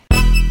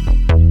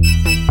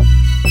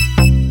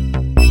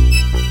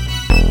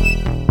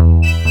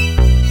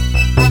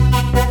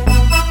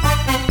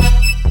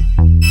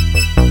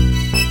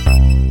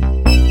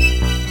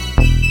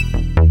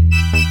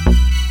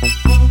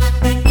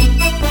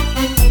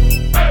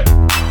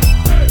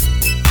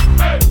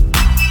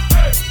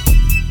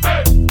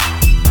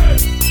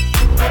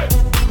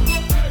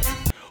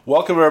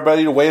Welcome,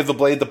 everybody, to Way of the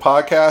Blade, the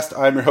podcast.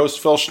 I'm your host,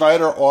 Phil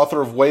Schneider, author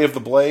of Way of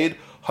the Blade,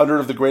 100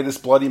 of the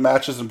Greatest Bloody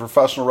Matches in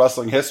Professional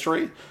Wrestling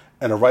History,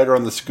 and a writer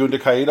on the Segunda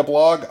Caída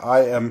blog. I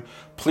am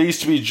pleased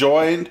to be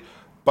joined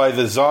by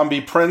the Zombie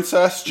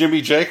Princess,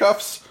 Jimmy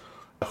Jacobs,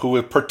 who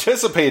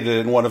participated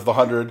in one of the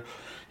 100,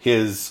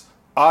 his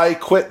I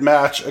Quit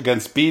match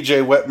against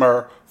BJ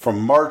Whitmer from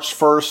March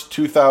 1st,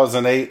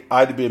 2008,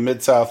 IWA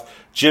Mid-South.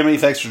 Jimmy,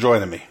 thanks for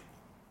joining me.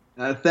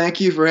 Thank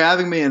you for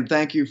having me, and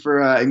thank you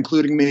for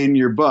including me in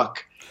your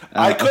book.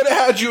 I could have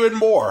had you in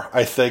more,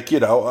 I think.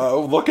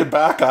 Looking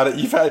back on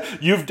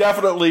it, you've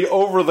definitely,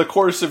 over the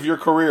course of your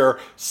career,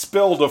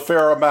 spilled a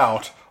fair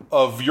amount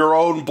of your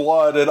own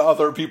blood and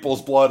other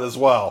people's blood as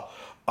well.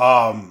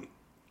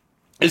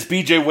 This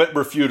BJ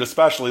Whitmer feud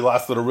especially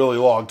lasted a really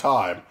long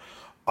time.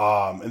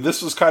 And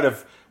this was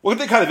one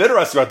thing kind of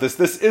interesting about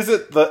this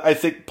isn't I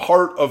think,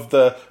 part of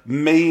the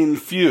main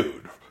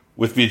feud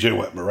with BJ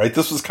Whitmer, right?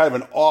 This was kind of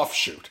an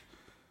offshoot.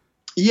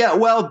 Yeah,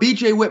 well,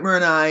 BJ Whitmer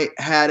and I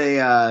had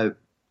a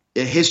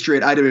history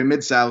at IWA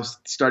Mid-South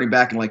starting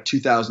back in like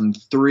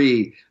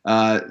 2003.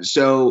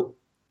 So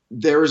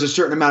there was a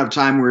certain amount of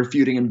time we were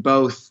feuding in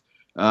both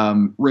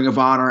Ring of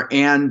Honor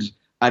and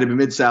IWA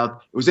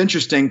Mid-South. It was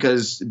interesting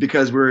because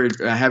we were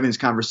having this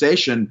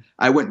conversation.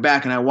 I went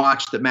back and I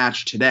watched the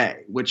match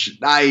today, which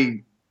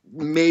I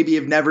maybe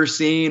have never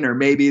seen, or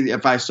maybe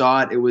if I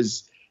saw it, it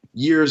was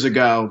years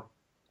ago.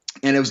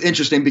 And it was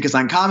interesting because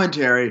on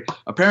commentary,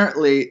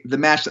 apparently the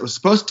match that was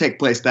supposed to take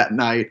place that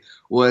night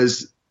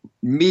was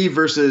me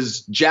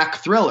versus Jack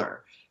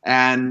Thriller.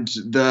 And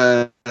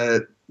the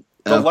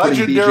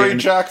legendary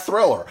Jack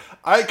Thriller.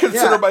 I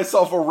consider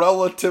myself a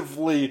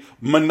relatively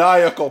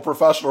maniacal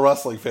professional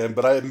wrestling fan,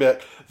 but I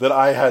admit that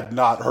I had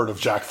not heard of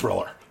Jack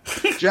Thriller.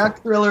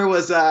 Jack Thriller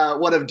was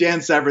one of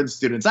Dan Severn's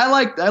students. I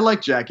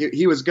liked Jack.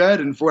 He was good,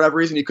 and for whatever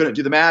reason, he couldn't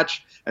do the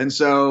match. And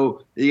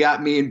so he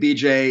got me and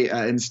BJ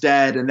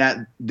instead, and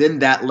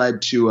that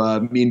led to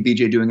me and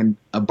BJ doing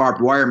a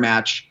barbed wire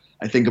match,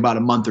 I think about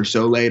a month or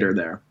so later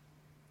there.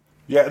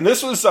 Yeah, and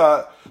this was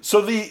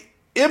so the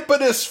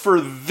impetus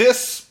for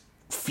this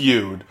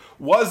feud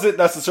wasn't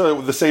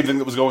necessarily the same thing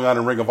that was going on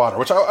in Ring of Honor,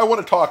 which I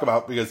want to talk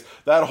about because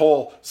that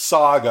whole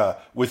saga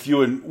with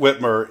you and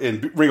Whitmer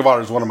in Ring of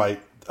Honor is one of my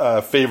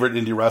favorite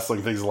indie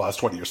wrestling things in the last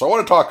 20 years. So I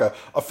want to talk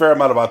a fair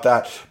amount about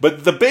that.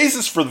 But the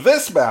basis for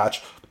this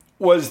match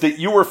was that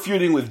you were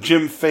feuding with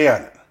Jim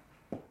Fannin,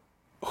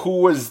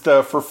 who was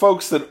for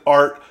folks that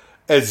aren't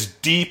as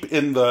deep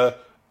in the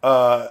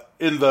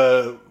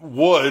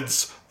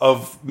woods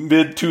of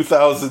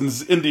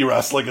mid-2000s indie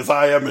wrestling as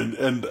I am,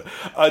 and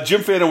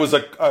Jim Fannin was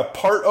a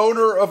part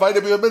owner of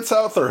IWA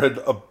Mid-South, or had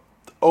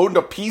owned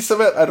a piece of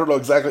it. I don't know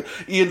exactly.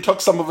 Ian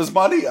took some of his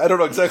money. I don't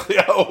know exactly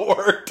how it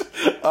worked.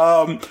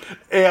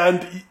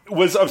 And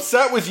was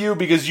upset with you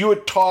because you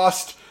had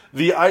tossed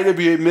the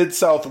IWA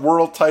Mid-South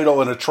world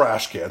title in a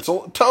trash can.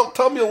 So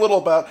tell me a little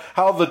about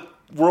how the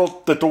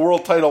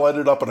world title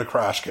ended up in a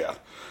trash can.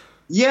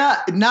 Yeah,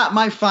 not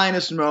my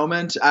finest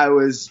moment. I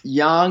was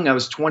young. I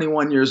was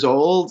 21 years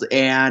old,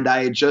 and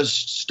I had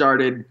just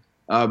started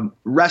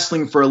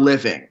wrestling for a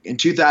living. In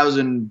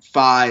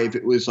 2005,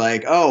 it was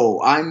like,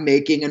 oh, I'm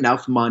making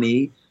enough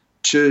money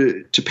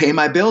to pay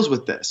my bills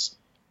with this.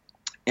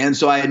 And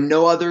so I had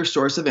no other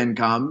source of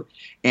income,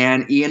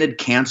 and Ian had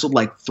canceled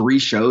like 3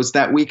 shows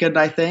that weekend,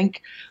 I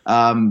think.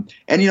 And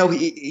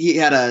he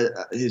had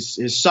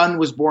his son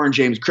was born,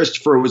 James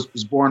Christopher was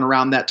born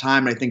around that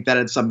time, and I think that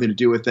had something to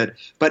do with it.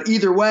 But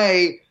either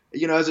way,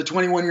 as a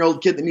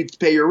 21-year-old kid that needs to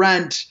pay your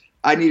rent,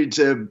 I needed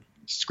to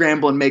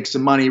scramble and make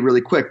some money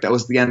really quick. That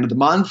was the end of the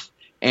month,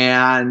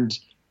 and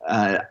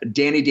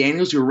Danny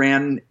Daniels, who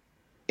ran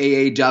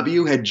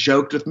AAW, had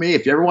joked with me,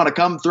 if you ever want to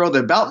come throw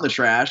the belt in the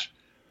trash.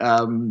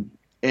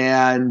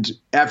 And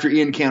after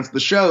Ian canceled the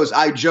shows,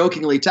 I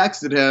jokingly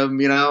texted him,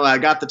 I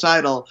got the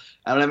title.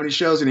 I don't have any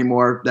shows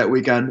anymore that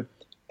weekend.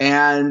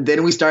 And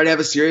then we started to have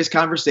a serious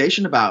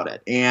conversation about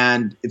it.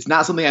 And it's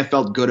not something I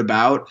felt good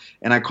about.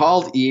 And I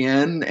called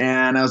Ian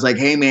and I was like,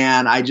 hey,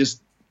 man, I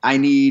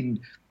need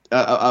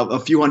a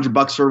few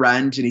 $100 for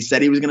rent. And he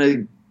said he was going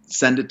to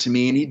send it to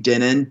me, and he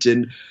didn't.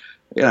 And,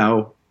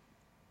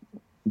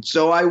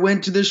 so I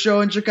went to this show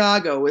in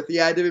Chicago with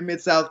the IWA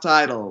Mid-South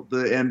title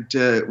and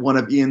to one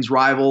of Ian's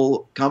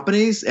rival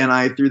companies, and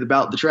I threw the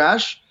belt in the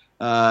trash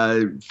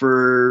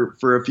for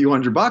a few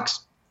 $100.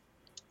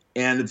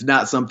 And it's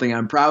not something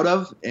I'm proud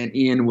of. And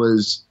Ian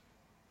was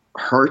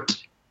hurt.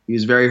 He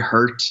was very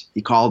hurt.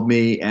 He called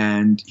me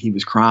and he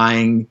was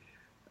crying.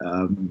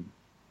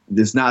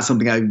 It's not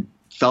something I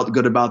felt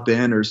good about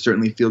then, or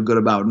certainly feel good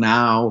about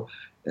now.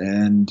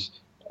 And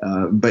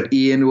but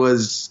Ian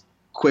was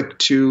quick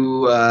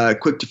to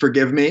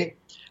forgive me.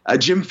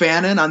 Jim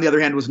Fannin, on the other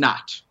hand, was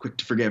not quick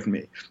to forgive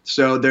me.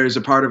 So there's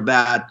a part of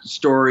that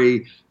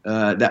story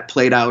that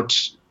played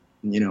out,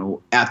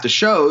 at the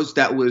shows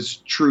that was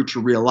true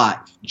to real life.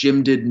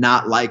 Jim did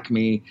not like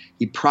me.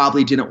 He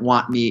probably didn't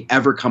want me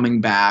ever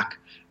coming back,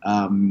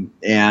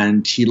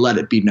 and he let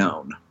it be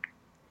known.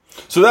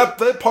 So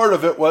that part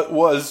of it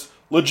was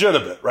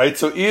legitimate, right?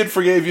 So Ian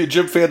forgave you,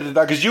 Jim Fannin did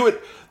not, because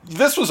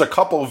this was a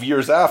couple of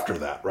years after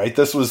that, right?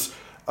 This was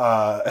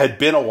had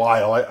been a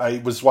while.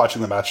 I was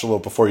watching the match a little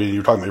before you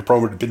were talking about your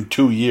promo. It had been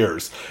 2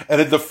 years. And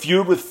had the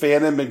feud with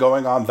Fannin been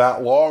going on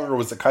that long, or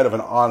was it kind of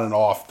an on and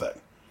off thing?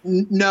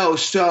 No,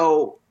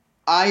 so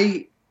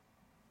it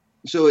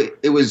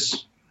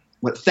was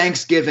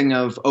Thanksgiving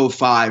of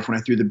 2005 when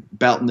I threw the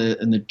belt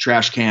in the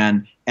trash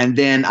can, and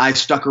then I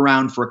stuck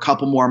around for a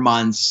couple more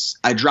months.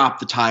 I dropped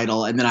the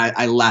title, and then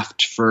I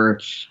left for,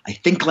 I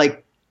think,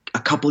 like a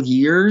couple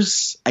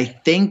years. I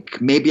think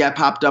maybe I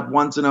popped up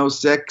once in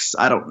 2006.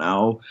 I don't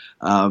know.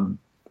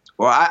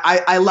 Or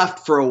I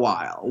left for a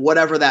while,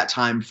 whatever that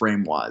time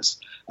frame was.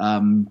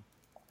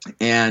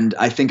 And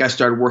I think I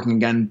started working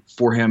again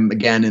for him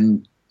again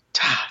in,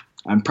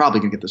 I'm probably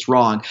going to get this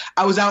wrong.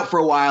 I was out for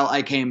a while.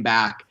 I came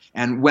back.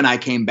 And when I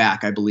came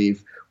back, I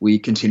believe we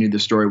continued the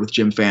story with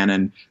Jim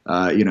Fannin.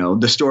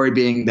 The story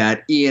being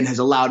that Ian has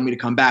allowed me to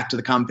come back to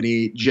the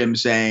company, Jim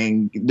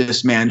saying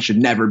this man should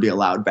never be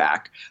allowed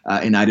back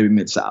in IW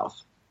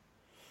Mid-South.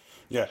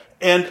 Yeah.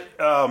 And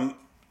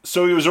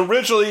so he was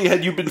originally,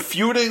 had you been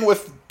feuding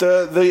with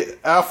the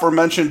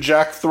aforementioned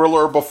Jack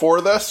Thriller before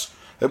this?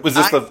 Was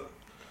this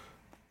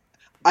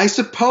I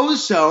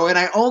suppose so, and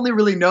I only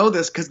really know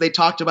this because they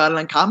talked about it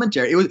on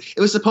commentary. It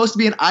was supposed to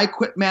be an I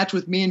Quit match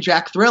with me and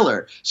Jack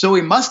Thriller, so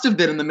we must have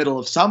been in the middle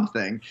of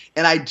something.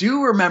 And I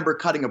do remember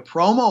cutting a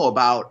promo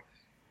about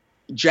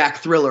Jack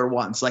Thriller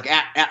once, like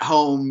at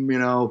home,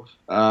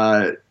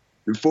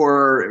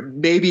 for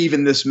maybe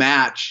even this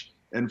match.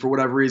 And for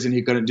whatever reason,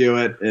 he couldn't do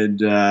it,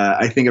 and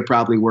I think it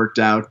probably worked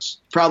out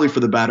probably for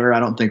the better. I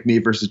don't think me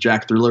versus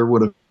Jack Thriller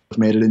would have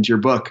made it into your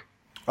book.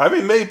 I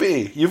mean,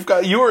 maybe you've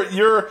been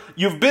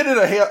in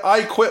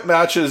I Quit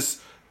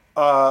matches,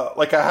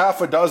 like a half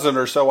a dozen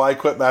or so I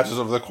Quit matches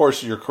over the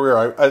course of your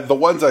career. The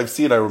ones I've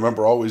seen, I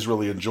remember always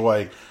really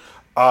enjoying.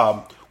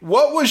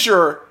 What was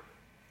your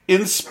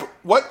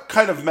what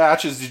kind of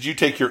matches did you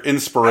take your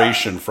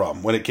inspiration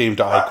from when it came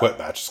to I Quit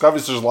matches?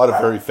 Obviously, there's a lot of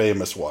very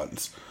famous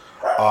ones.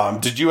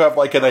 Did you have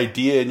like an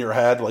idea in your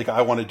head, like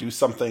I want to do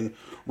something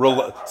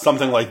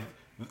like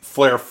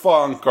Flair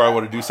Funk, or I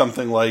want to do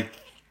something like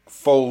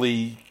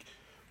Foley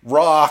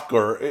Rock,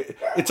 or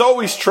it's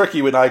always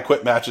tricky when I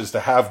Quit matches to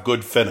have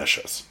good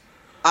finishes.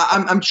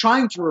 I'm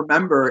trying to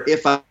remember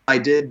if I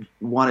did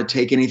want to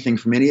take anything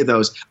from any of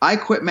those. I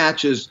Quit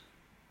matches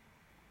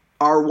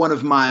are one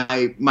of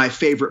my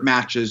favorite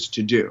matches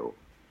to do.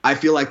 I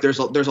feel like there's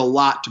a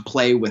lot to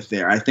play with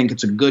there. I think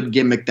it's a good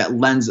gimmick that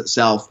lends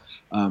itself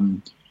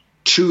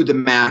to the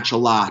match a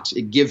lot.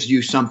 It gives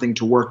you something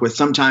to work with.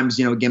 Sometimes,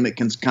 gimmick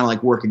can kind of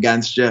like work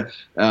against you.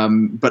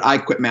 But I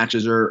Quit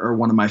matches are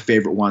one of my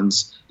favorite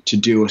ones to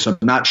do. So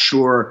I'm not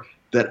sure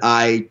that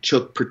I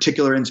took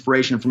particular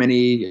inspiration from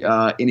any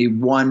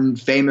one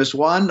famous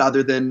one,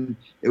 other than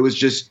it was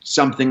just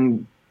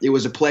something. It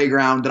was a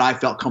playground that I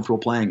felt comfortable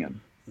playing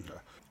in. Okay.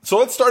 So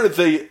let's start at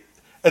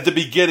the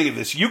beginning of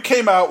this. You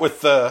came out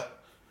with the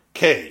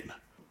cane.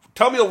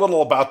 Tell me a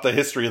little about the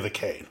history of the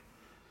cane.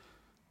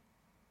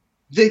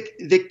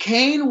 The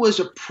cane was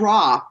a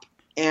prop,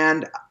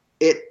 and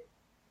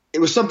it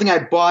was something I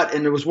bought,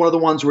 and it was one of the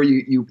ones where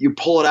you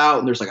pull it out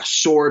and there's like a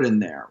sword in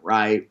there,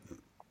 right?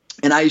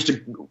 And I used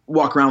to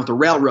walk around with a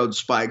railroad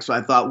spike, so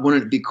I thought,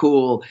 wouldn't it be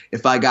cool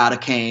if I got a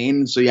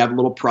cane? So you have a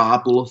little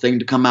prop, a little thing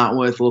to come out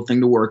with, a little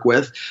thing to work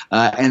with,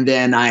 and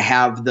then I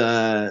have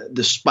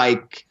the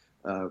spike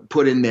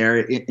put in there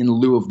in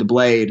lieu of the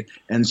blade,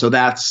 and so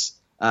that's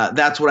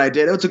what I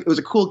did. It was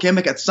a cool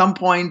gimmick. At some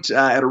point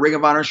at a Ring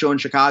of Honor show in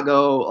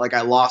Chicago, like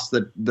I lost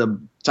the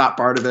top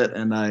part of it,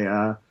 and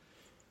I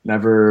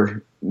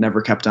never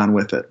kept on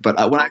with it. But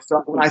when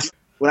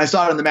I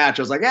saw it in the match,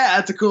 I was like, yeah,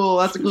 that's a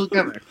cool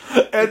gimmick.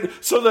 And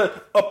so the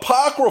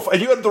apocryphal,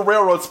 and you had the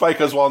railroad spike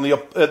as well, and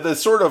the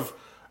sort of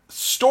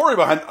story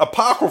behind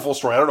apocryphal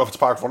story. I don't know if it's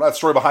apocryphal or not.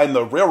 Story behind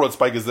the railroad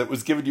spike is that it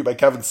was given to you by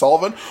Kevin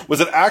Sullivan. Was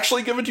it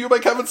actually given to you by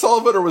Kevin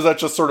Sullivan, or was that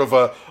just sort of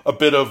a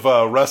bit of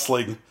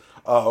wrestling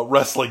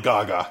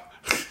gaga?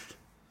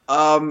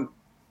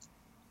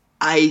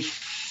 I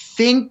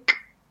think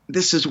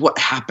this is what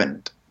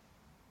happened.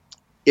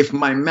 If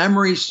my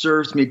memory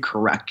serves me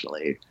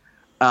correctly,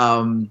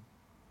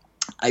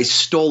 I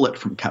stole it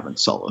from Kevin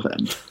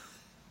Sullivan.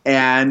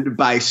 And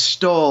by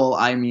stole,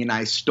 I mean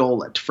I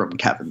stole it from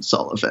Kevin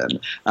Sullivan.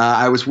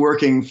 I was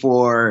working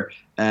for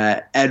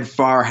Ed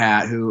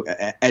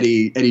Farhat,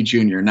 Eddie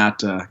Jr.,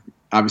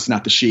 obviously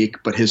not the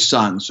Sheik, but his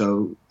son.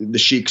 So the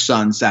Sheik's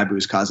son,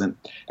 Sabu's cousin,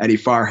 Eddie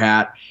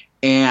Farhat.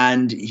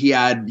 And he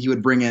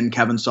would bring in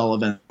Kevin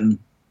Sullivan.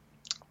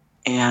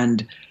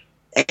 And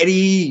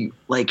Eddie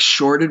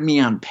shorted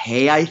me on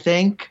pay, I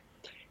think.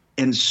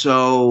 And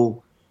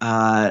so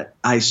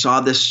I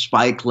saw this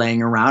spike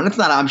laying around.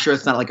 I'm sure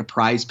it's not like a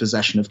prized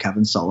possession of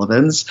Kevin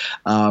Sullivan's.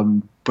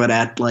 But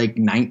at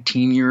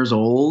 19 years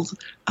old,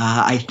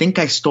 I think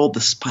I stole the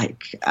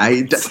spike.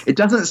 It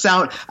doesn't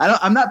sound.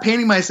 I'm not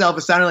painting myself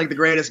as sounding like the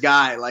greatest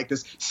guy, like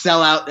this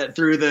sellout that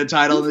threw the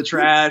title in the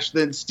trash,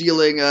 then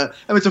stealing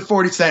it's a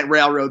 40-cent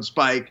railroad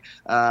spike.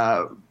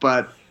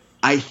 But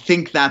I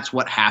think that's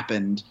what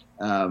happened.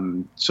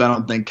 So I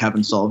don't think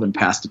Kevin Sullivan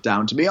passed it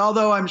down to me.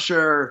 Although I'm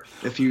sure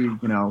if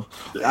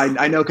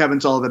I know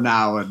Kevin Sullivan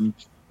now, and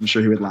I'm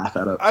sure he would laugh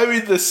at it. I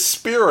mean, the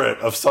spirit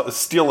of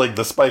stealing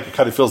the spike, it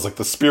kind of feels like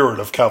the spirit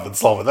of Kevin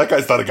Sullivan. That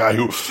guy's not a guy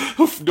who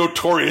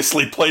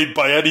notoriously played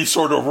by any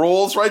sort of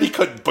rules, right? He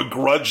couldn't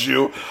begrudge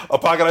you a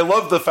pocket. I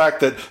love the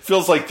fact that it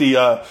feels like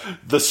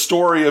the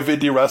story of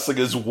indie wrestling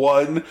is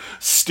one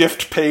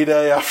stiffed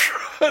payday after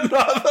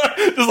another.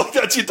 Just like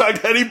that, you talk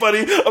to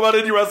anybody about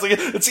indie wrestling,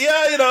 it's,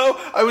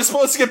 I was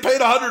supposed to get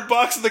paid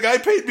 $100 and the guy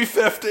paid me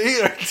 50,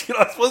 or, I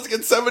was supposed to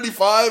get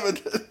 75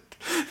 and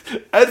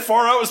Ed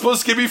Far Out was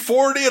supposed to give me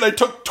 40 and I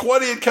took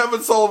 20 at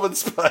Kevin Sullivan's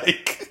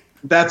spike.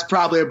 That's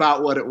probably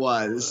about what it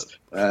was.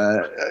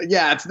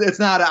 It's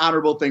not an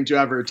honorable thing to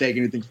ever take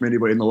anything from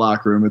anybody in the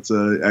locker room. It's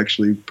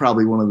actually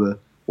probably one of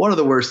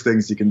the worst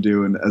things you can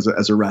do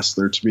as a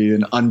wrestler, to be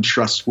an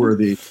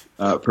untrustworthy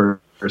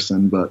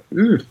person. But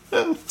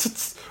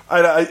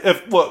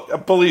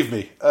believe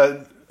me,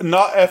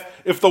 not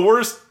if the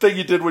worst thing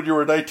you did when you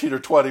were 19 or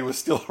 20 was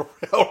steal a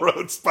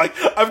railroad spike.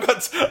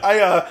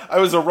 I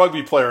was a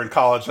rugby player in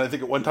college, and I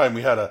think at one time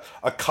we had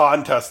a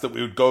contest that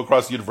we would go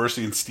across the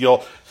university and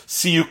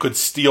see who could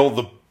steal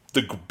the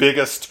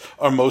biggest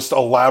or most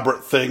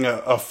elaborate thing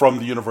from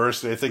the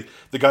university. I think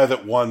the guy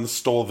that won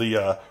stole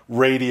the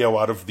radio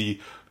out of the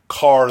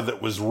car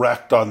that was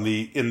wrecked in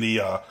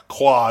the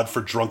quad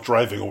for drunk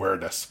driving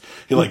awareness.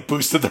 He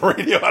boosted the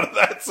radio out of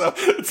that. So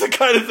it's the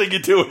kind of thing you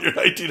do when you're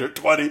 19 or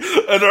 20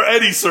 under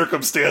any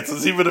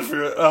circumstances, even if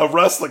you're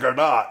wrestling or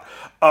not.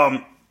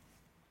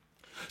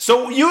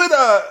 So you had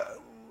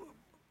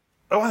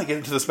I want to get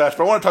into this match,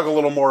 but I want to talk a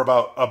little more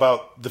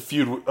about the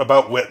feud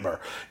about Whitmer.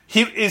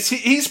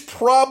 He's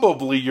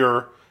probably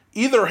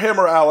either him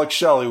or Alex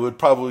Shelley would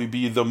probably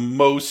be the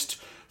most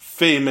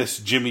famous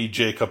Jimmy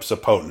Jacobs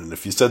opponent.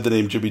 If you said the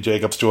name Jimmy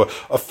Jacobs to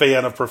a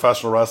fan of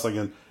professional wrestling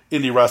and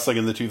indie wrestling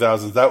in the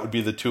 2000s, that would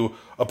be the two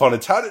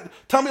opponents.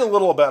 Tell me a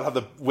little about how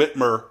the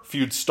Whitmer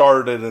feud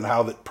started and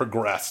how that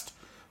progressed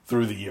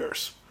through the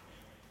years.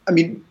 I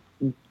mean,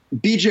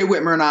 BJ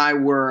Whitmer and I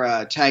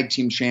were tag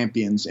team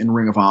champions in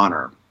Ring of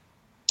Honor.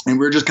 And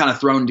we were just kind of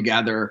thrown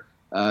together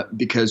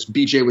because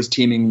BJ was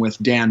teaming with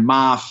Dan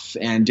Moff,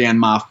 and Dan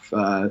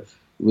Moff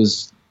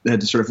had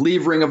to sort of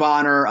leave Ring of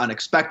Honor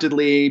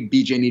unexpectedly.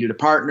 BJ needed a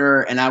partner,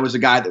 and I was a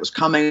guy that was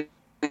coming.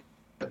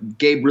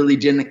 Gabe really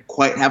didn't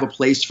quite have a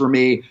place for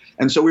me,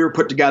 and so we were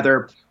put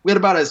together. We had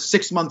about a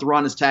 6-month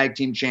run as tag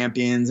team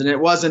champions, and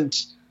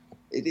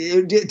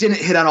it didn't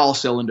hit on all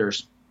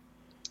cylinders.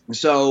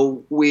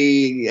 So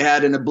we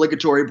had an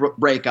obligatory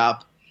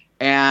breakup,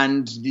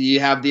 and you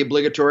have the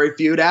obligatory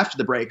feud after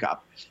the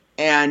breakup.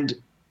 And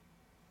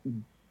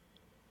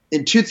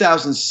in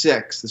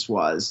 2006,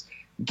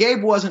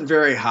 Gabe wasn't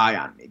very high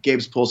on me. Gabe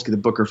Sapolsky, the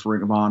booker for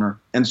Ring of Honor.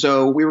 And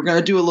so we were going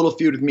to do a little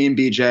feud with me and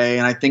BJ,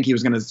 and I think he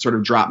was going to sort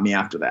of drop me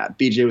after that.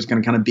 BJ was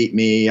going to kind of beat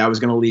me. I was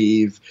going to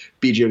leave.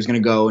 BJ was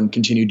going to go and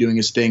continue doing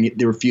his thing.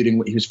 He was feuding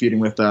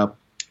with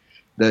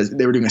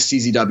they were doing a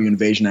CZW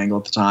Invasion angle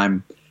at the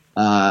time.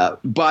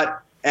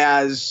 But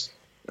as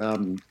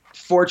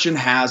fortune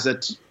has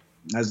it,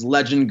 as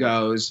legend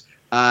goes,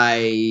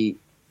 I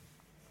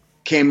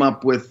came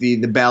up with the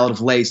Ballad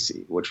of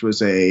Lacey, which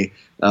was a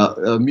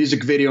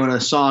music video and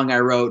a song I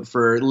wrote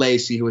for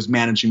Lacey, who was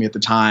managing me at the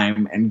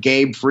time. And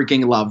Gabe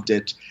freaking loved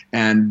it.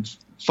 And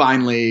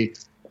finally,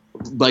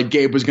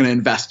 Gabe was going to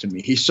invest in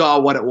me. He saw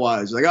what it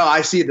was. Oh,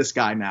 I see this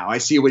guy now. I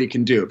see what he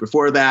can do.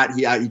 Before that,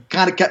 he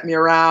kind of kept me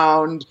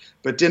around,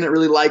 but didn't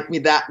really like me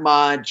that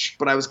much.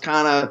 But I was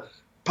kind of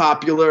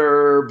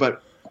popular.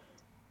 But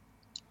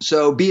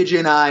so BJ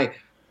and I,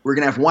 we're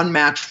going to have one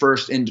match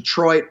first in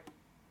Detroit.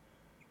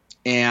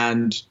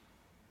 And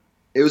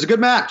it was a good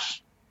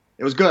match.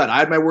 It was good. I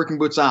had my working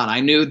boots on. I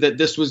knew that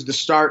this was the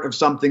start of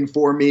something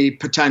for me,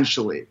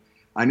 potentially.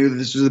 I knew that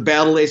this was the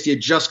Battle of Lacey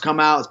had just come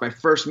out. It's my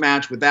first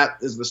match with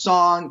that as the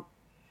song.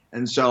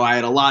 And so I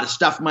had a lot of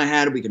stuff in my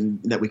head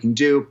that we can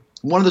do.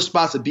 One of the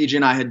spots that BJ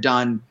and I had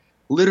done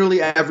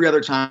literally every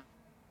other time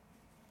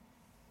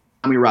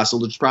we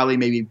wrestled, which was probably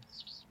maybe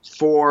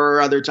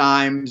 4 other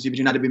times. BJ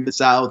and I had been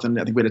Mid-South, and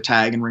I think we had a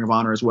tag in Ring of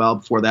Honor as well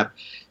before that.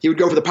 He would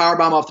go for the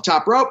powerbomb off the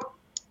top rope.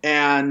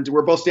 And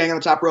we're both standing on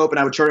the top rope, and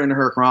I would turn it into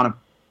Hurricanrana.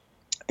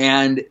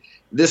 And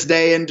this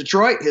day in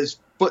Detroit, his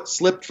foot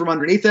slipped from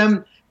underneath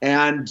him,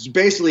 and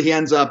basically he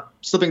ends up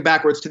slipping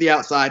backwards to the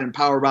outside and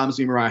power bombs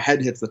me where our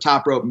head hits the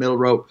top rope, middle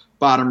rope,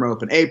 bottom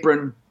rope, and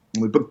apron.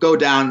 And we go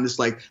down this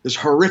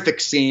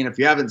horrific scene. If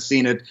you haven't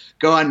seen it,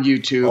 go on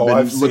YouTube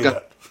and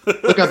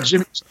look up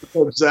Jimmy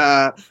Jacobs'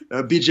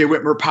 BJ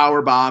Whitmer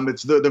power bomb.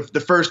 It's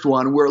the first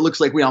one where it looks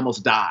like we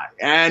almost die.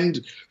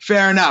 And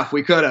fair enough,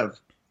 we could have.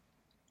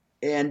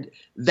 And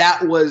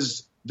that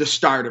was the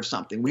start of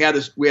something. We had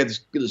this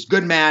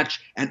good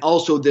match, and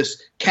also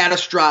this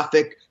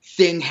catastrophic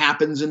thing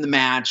happens in the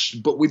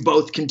match, but we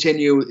both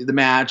continue the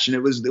match, and it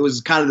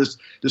was kind of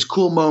this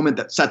cool moment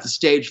that set the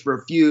stage for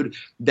a feud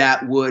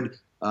that would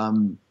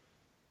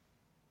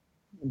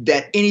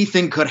that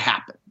anything could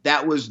happen.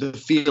 That was the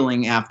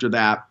feeling after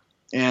that.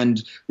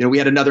 And we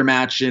had another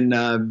match in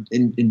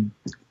New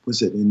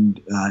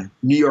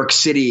York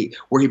City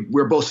where we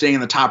were both standing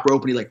on the top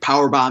rope, and he like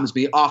power bombs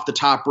me off the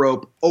top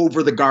rope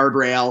over the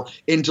guardrail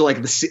into like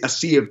a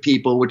sea of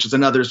people, which is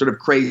another sort of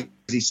crazy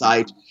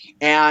sight.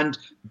 And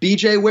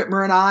BJ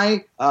Whitmer and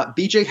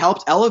BJ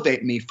helped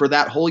elevate me for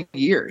that whole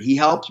year. He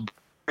helped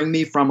bring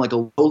me from like a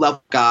low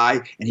level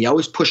guy, and he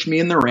always pushed me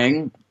in the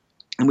ring.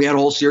 And we had a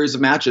whole series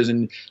of matches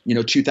in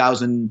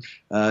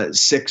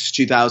 2006,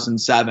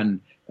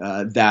 2007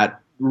 that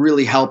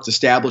really helped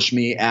establish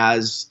me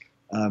as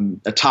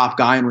a top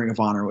guy in Ring of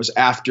Honor. It was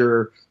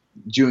after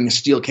doing a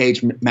steel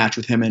cage match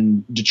with him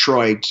in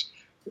Detroit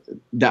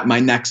that my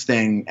next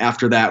thing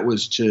after that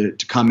was to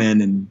come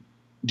in and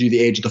do the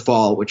Age of the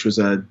Fall, which was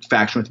a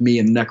faction with me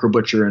and Necro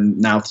Butcher and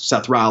now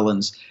Seth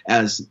Rollins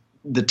as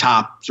the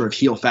top sort of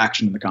heel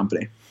faction in the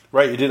company.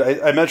 Right, you did.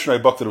 I mentioned in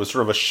my book that it was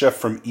sort of a shift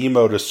from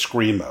emo to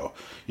screamo.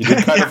 You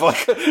did kind of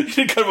like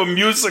a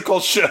musical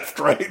shift,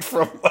 right?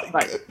 From like,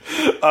 right.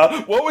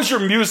 What was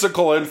your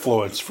musical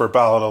influence for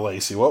Ballad of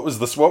Lacey? What was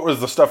this? What was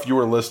the stuff you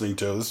were listening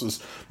to? This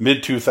was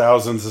mid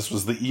 2000s. This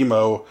was the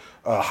emo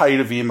height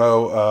of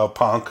emo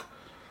punk.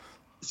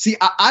 See,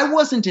 I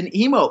wasn't an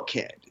emo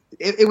kid.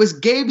 It was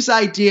Gabe's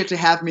idea to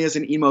have me as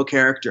an emo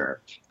character,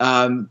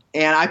 and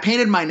I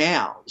painted my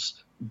nails,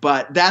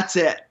 but that's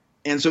it.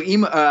 And so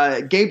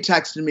Gabe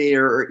texted me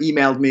or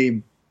emailed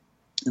me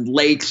in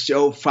late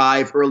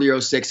 05,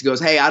 early 06. He goes,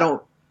 "Hey, I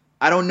don't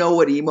know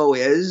what emo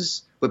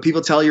is, but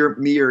people tell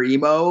me you're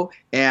emo,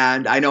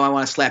 and I know I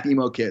want to slap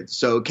emo kids.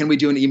 So can we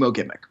do an emo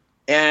gimmick?"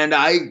 And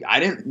I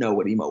didn't know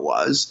what emo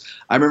was.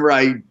 I remember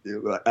I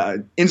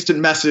instant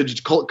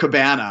messaged Colt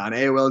Cabana on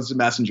AOL Instant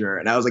Messenger,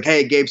 and I was like,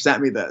 "Hey, Gabe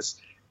sent me this."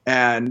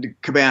 And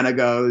Cabana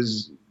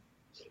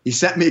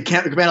sent me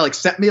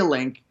a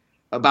link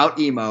about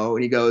emo,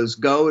 and he goes,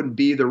 "Go and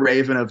be the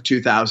Raven of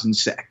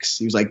 2006."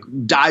 He was like,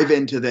 "Dive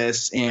into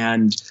this,"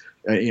 and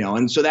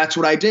and so that's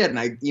what I did. And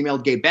I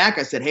emailed Gabe back.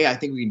 I said, "Hey, I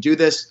think we can do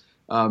this,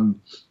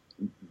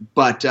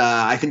 but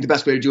I think the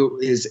best way to do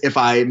it is if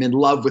I'm in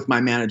love with my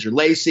manager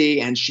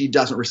Lacey, and she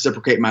doesn't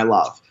reciprocate my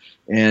love."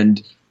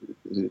 And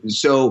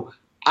so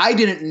I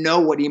didn't know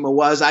what emo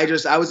was. I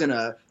was in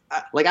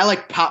I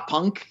like pop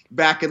punk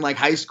back in like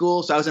high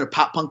school. So I was in a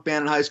pop punk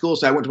band in high school.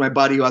 So I went to my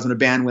buddy who I was in a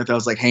band with. I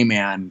was like, "Hey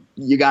man,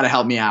 you got to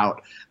help me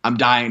out. I'm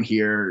dying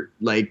here.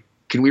 Like,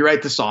 can we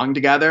write the song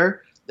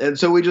together?" And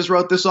so we just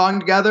wrote the song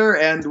together.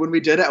 And when we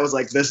did it, I was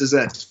like, "This is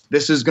it.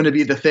 This is going to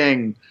be the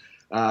thing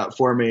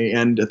for me."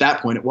 And at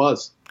that point it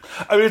was.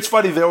 I mean, it's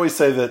funny. They always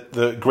say that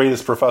the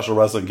greatest professional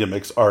wrestling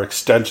gimmicks are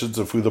extensions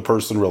of who the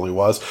person really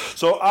was.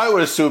 So I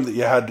would assume that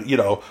you had,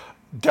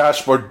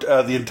 Dashboard,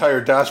 the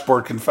entire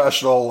Dashboard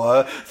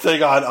confessional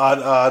thing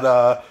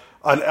on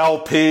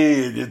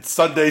LP and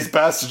Sunday's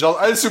Best.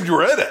 I assumed you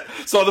were in it.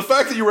 So the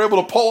fact that you were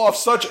able to pull off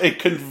such a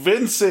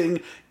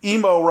convincing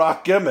emo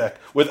rock gimmick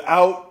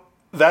without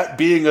that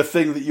being a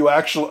thing that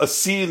a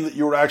scene that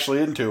you were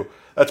actually into,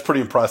 that's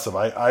pretty impressive.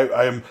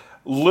 I am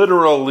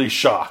literally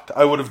shocked.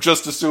 I would have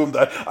just assumed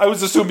that. I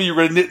was assuming you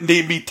were going to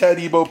name me 10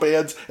 emo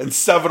bands, and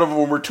 7 of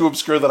them were too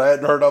obscure that I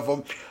hadn't heard of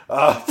them.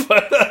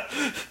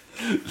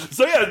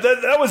 So yeah,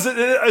 that was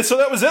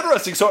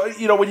interesting. So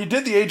when you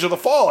did the Age of the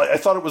Fall, I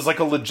thought it was like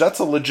that's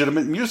a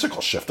legitimate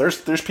musical shift.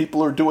 There's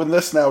people who are doing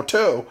this now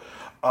too,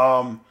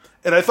 and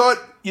I thought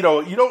you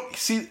don't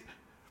see.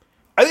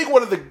 I think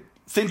one of the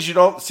things you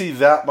don't see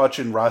that much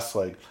in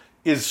wrestling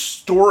is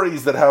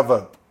stories that have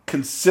a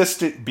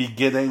consistent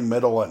beginning,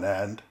 middle, and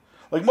end.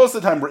 Like most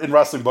of the time in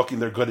wrestling booking,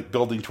 they're good at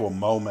building to a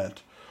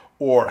moment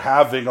or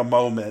having a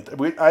moment.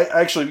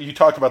 You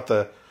talked about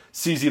the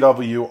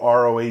CZW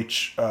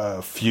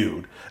ROH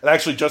feud, and I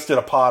actually just did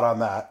a pod on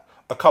that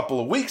a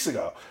couple of weeks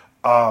ago,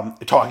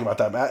 talking about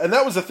that match. And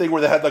that was a thing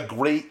where they had the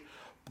great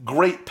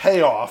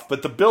payoff,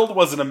 but the build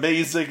wasn't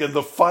amazing, and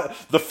the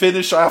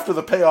finish after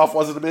the payoff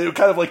wasn't amazing. It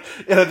kind of like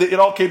it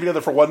all came together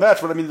for one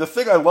match. But I mean, the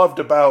thing I loved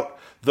about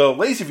the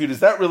Lacey feud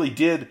is that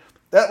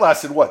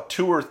lasted what,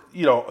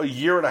 a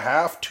year and a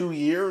half, 2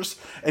 years,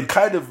 and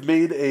kind of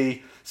made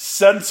a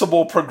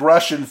sensible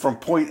progression from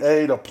point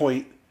A to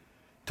point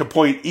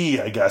E,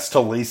 I guess,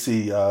 till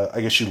Lacey, I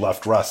guess she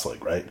left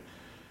wrestling, right?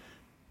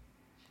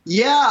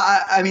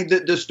 Yeah, I mean,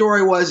 the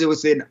story was it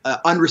was an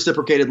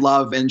unreciprocated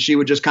love, and she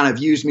would just kind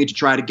of use me to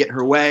try to get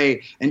her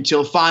way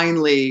until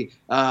finally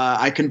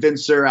I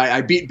convinced her.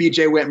 I beat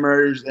BJ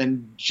Whitmer,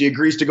 and she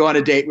agrees to go on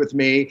a date with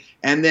me.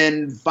 And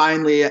then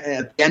finally,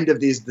 at the end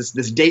of this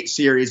date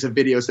series of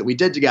videos that we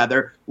did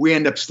together, we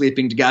end up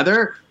sleeping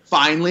together.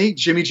 Finally,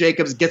 Jimmy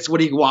Jacobs gets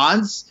what he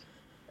wants,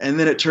 and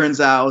then it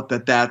turns out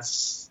that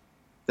that's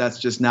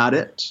just not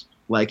it.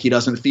 Like, he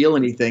doesn't feel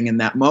anything in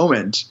that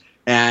moment.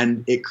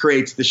 And it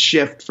creates the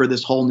shift for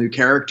this whole new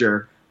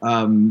character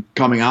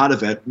coming out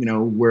of it.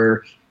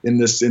 Where in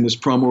this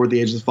promo where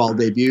the Age of the Fall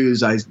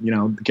debuts,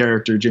 the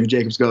character Jimmy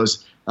Jacobs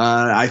goes,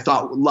 "I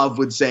thought love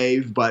would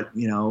save, but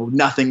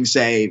nothing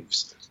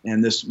saves."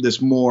 And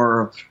this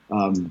more,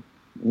 to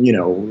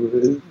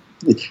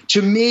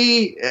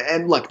me,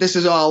 and look, this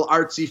is all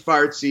artsy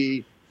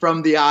fartsy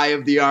from the eye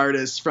of the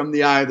artist, from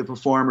the eye of the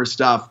performer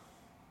stuff.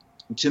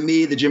 to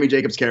me, the Jimmy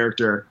Jacobs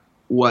character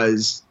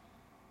was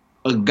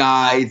a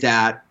guy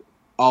that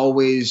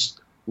always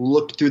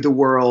looked through the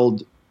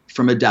world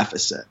from a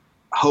deficit,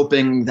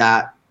 hoping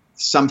that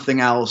something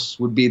else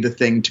would be the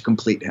thing to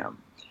complete him.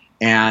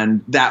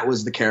 And that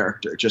was the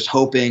character, just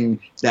hoping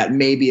that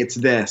maybe it's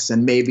this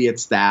and maybe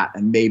it's that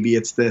and maybe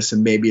it's this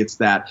and maybe it's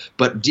that.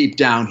 But deep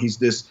down, he's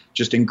this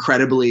just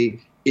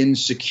incredibly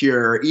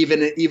insecure,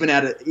 even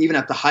at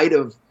the height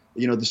of,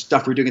 the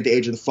stuff we're doing at the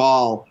Age of the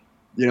Fall,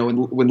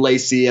 when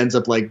Lacey ends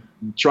up like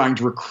trying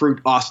to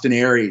recruit Austin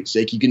Aries,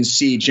 like you can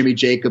see Jimmy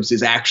Jacobs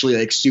is actually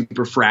like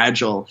super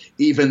fragile,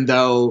 even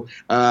though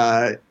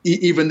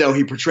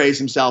he portrays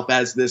himself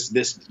as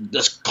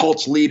this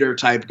cult leader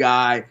type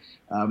guy.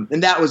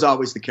 And that was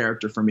always the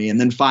character for me. And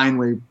then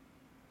finally,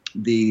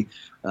 the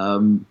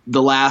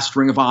last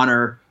Ring of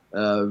Honor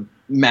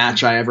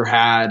match I ever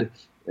had,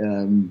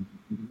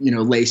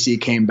 Lacey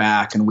came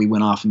back and we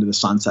went off into the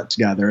sunset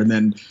together. And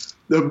then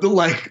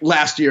like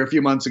last year, a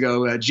few months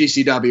ago,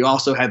 GCW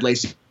also had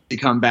Lacey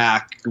come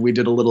back. We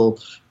did a little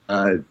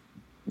on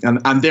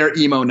their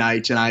emo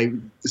night, and I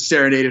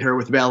serenaded her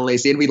with Bella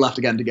Lacey, and we left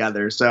again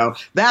together. So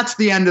that's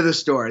the end of the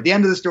story. The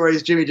end of the story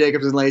is Jimmy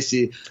Jacobs and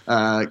Lacey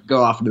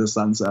go off into the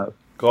sunset.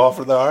 Go off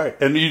with the all right.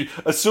 And you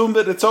assume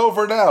that it's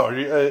over now.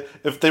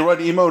 If they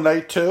run emo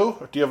night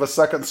 2, do you have a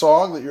second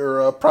song that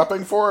you're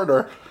prepping for it?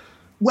 Or?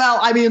 Well,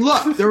 I mean,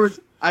 look, there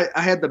was I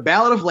had the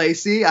Ballad of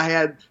Lacey. I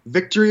had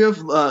Victory of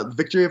Love.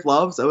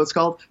 Is that what it's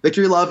called?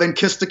 Victory of Love and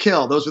Kiss to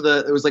Kill. Those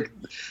were it was like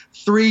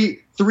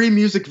three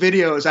music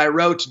videos I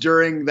wrote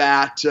during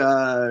that,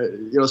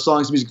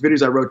 songs, music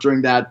videos I wrote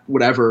during that,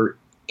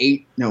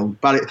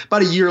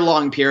 about a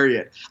year-long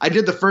period. I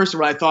did the first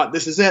one. I thought,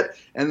 this is it.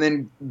 And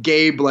then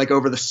Gabe, like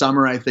over the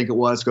summer, I think it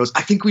was, goes,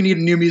 I think we need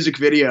a new music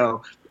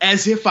video,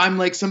 as if I'm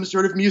like some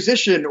sort of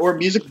musician or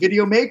music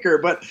video maker.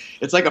 But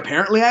it's like,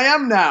 apparently I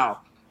am now.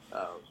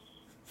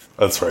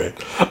 That's right.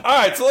 All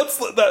right, so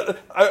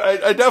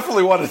I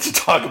definitely wanted to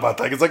talk about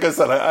that because, like I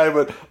said, I'm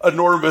an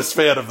enormous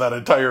fan of that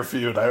entire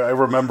feud. I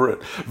remember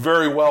it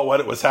very well when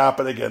it was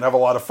happening and have a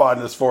lot of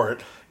fondness for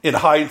it in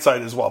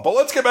hindsight as well. But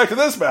let's get back to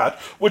this match,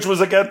 which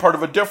was, again, part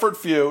of a different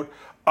feud.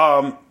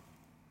 So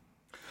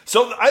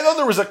I thought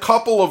there was a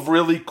couple of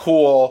really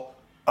cool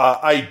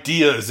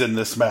ideas in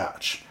this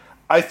match.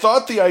 I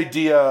thought the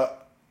idea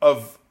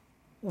of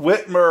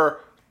Whitmer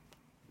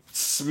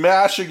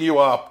smashing you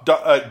up,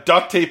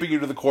 duct taping you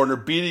to the corner,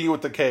 beating you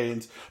with the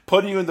canes,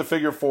 putting you in the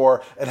figure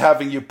 4, and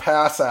having you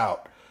pass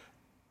out.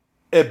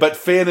 But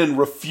Fannin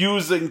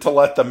refusing to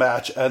let the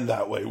match end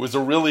that way was a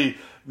really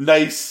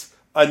nice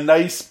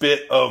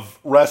bit of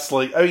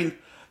wrestling. I mean,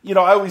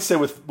 I always say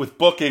with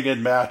booking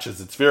in matches,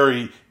 it's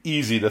very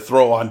easy to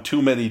throw on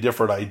too many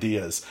different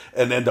ideas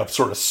and end up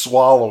sort of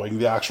swallowing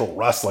the actual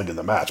wrestling in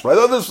the match. But I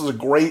thought this was a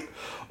great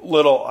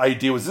little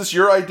idea. Was this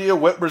your idea,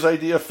 Whitmer's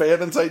idea,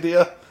 Fannin's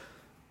idea?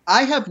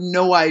 I have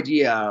no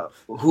idea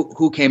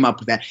who came up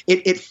with that.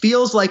 It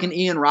feels like an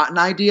Ian Rotten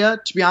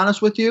idea, to be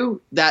honest with you.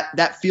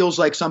 That feels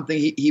like something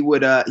he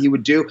would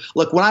do.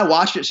 Look, when I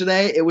watched it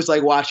today, it was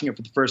like watching it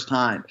for the first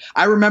time.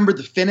 I remembered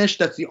the finish.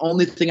 That's the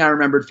only thing I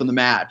remembered from the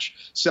match.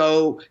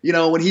 So,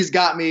 when he's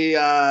got me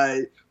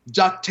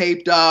duct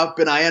taped up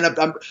and I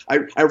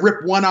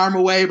rip one arm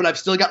away, but I've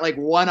still got like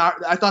one arm.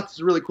 I thought this was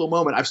a really cool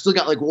moment. I've still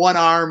got like one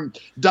arm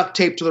duct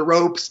taped to the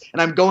ropes,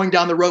 and I'm going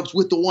down the ropes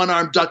with the one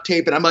arm duct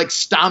tape, and I'm like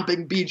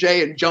stomping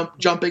BJ and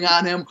jumping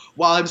on him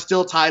while I'm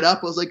still tied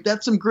up. I was like,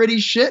 that's some gritty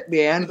shit,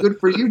 man. Good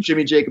for you,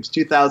 Jimmy Jacobs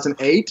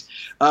 2008.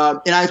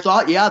 And I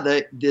thought, yeah,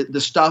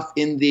 the stuff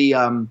in the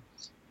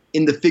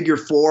figure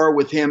 4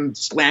 with him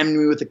slamming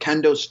me with a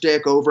kendo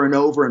stick over and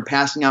over and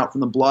passing out from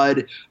the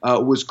blood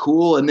was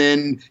cool. And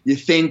then you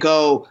think,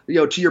 to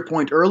your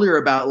point earlier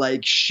about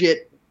like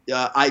shit,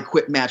 I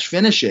quit match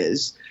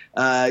finishes.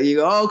 You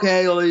go,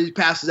 okay, well, he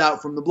passes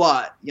out from the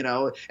blood,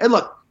 And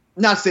look,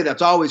 not to say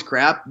that's always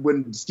crap.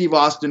 When Steve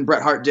Austin,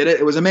 Bret Hart did it,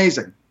 it was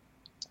amazing.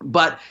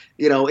 But,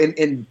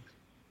 in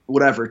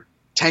whatever,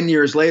 10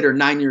 years later,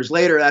 9 years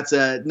later, that's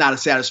not a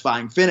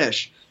satisfying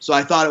finish. So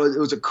I thought it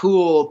was a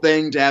cool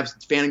thing to have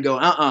Fannin go,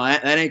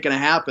 that ain't gonna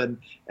happen,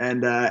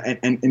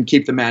 and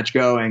keep the match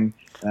going.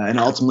 And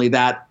ultimately,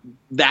 that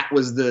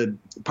was the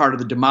part of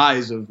the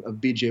demise of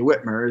BJ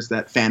Whitmer, is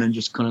that Fannin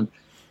just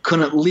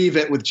couldn't leave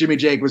it with Jimmy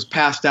Jacobs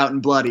passed out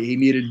and bloody. He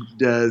needed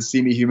to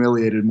see me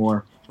humiliated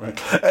more. Right.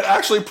 It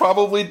actually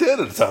probably did,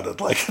 it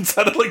sounded like.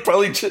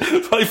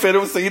 Probably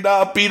Fannin was saying,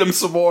 beat him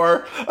some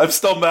more. I'm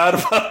still mad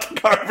about the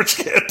garbage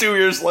can 2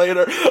 years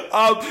later.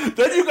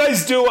 Then you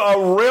guys do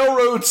a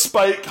railroad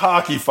spike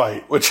hockey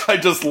fight, which I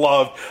just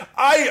loved.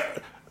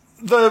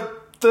 The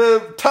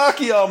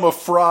Takayama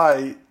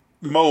Fry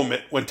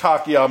moment when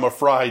Takayama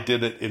Fry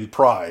did it in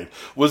Pride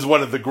was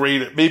one of the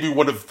great, maybe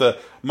one of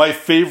my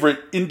favorite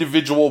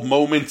individual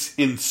moments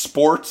in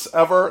sports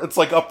ever. It's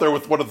like up there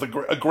with one of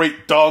a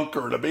great dunk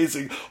or an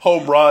amazing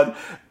home run.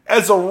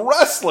 As a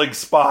wrestling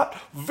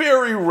spot,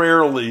 very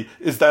rarely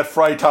is that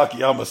Fry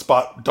Takayama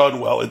spot done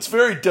well. It's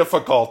very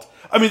difficult.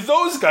 I mean,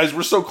 those guys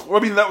were so, I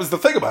mean, that was the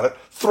thing about it,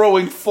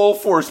 throwing full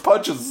force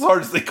punches as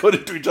hard as they could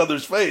into each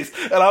other's face.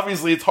 And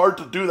obviously it's hard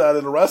to do that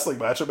in a wrestling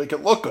match and make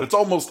it look good. It's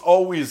almost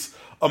always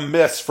a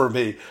miss for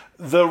me.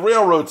 The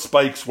railroad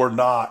spikes were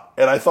not.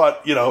 And I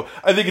thought,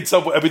 I think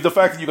the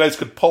fact that you guys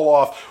could pull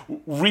off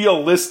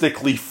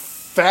realistically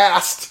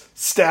fast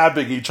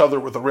stabbing each other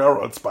with a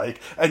railroad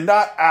spike and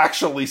not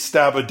actually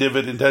stab a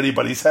divot into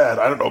anybody's head.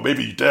 I don't know,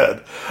 maybe you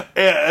did.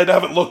 And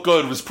have it look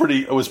good was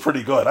pretty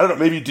good. I don't know,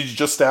 maybe did you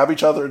just stab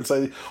each other and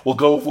say, we'll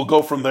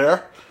go from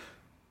there?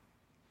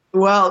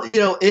 Well,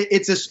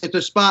 it's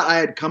a spot I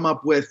had come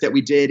up with that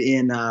we did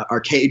in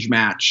our cage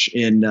match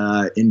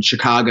in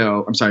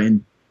Chicago. I'm sorry,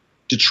 in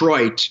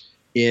Detroit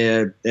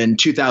in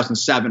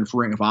 2007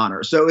 for Ring of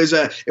Honor. So it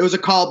was a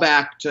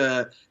callback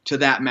to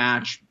that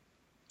match.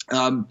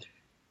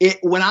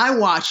 When I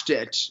watched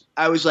it,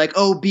 I was like,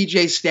 oh,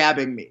 BJ's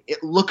stabbing me.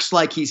 It looks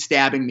like he's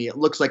stabbing me. It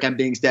looks like I'm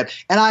being stabbed.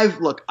 And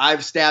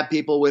I've stabbed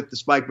people with the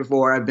spike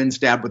before. I've been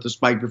stabbed with the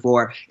spike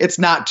before. It's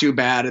not too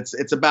bad.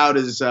 It's about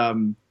as,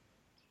 I've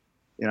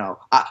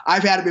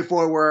had it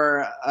before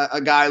where a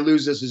guy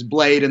loses his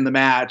blade in the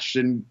match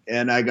and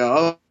I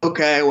go, oh,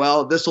 okay,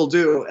 well, this'll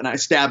do. And I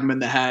stab him in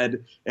the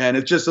head and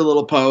it's just a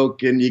little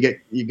poke and you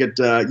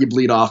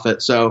bleed off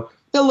it. So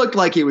it looked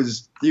like he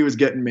was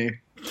getting me.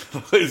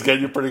 He's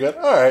getting you pretty good.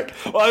 All right.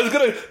 Well, I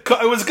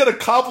was gonna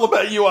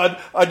compliment you on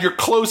your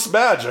close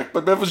magic,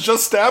 but if it was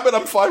just stabbing,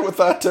 I'm fine with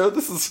that too.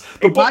 This is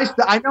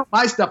I know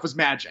my stuff was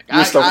magic.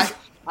 I'm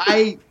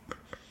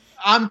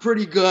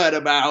pretty good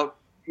about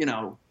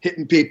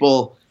hitting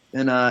people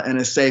in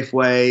a safe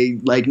way,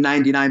 like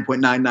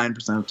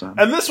 99.99% of the time.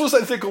 And this was,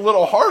 I think, a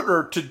little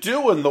harder to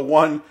do than the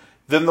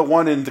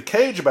one in the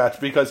cage match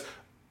because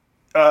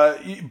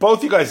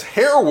both you guys'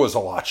 hair was a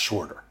lot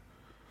shorter.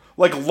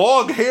 Like,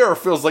 long hair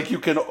feels like you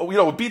can,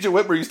 BJ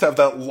Whitmer used to have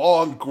that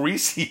long,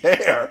 greasy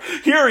hair.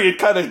 Here, he had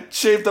kind of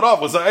shaved it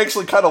off. I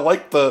actually kind of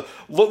like the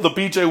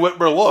BJ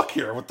Whitmer look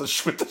here with the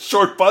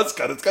short buzz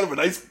cut. It's kind of a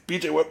nice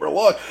BJ Whitmer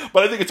look.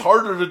 But I think it's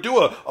harder to do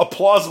a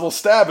plausible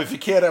stab if you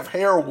can't have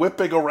hair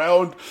whipping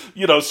around,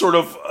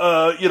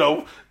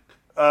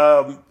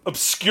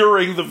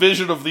 obscuring the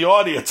vision of the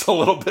audience a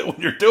little bit when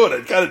you're doing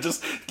it. Kind of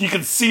just, you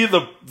can see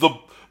the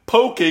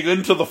poking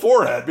into the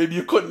forehead. Maybe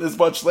you couldn't as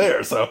much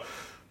there, so...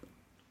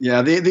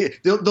 Yeah,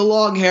 the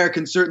long hair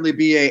can certainly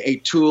be a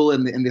tool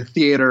in the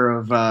theater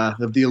of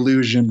the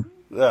illusion.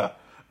 Yeah,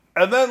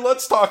 and then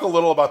let's talk a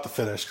little about the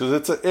finish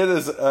because it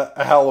is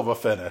a hell of a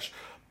finish.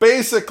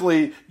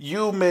 Basically,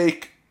 you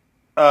make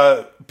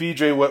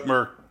B.J.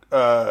 Whitmer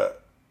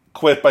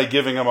quit by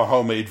giving him a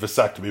homemade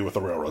vasectomy with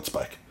a railroad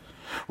spike.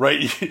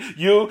 Right?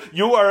 You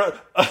are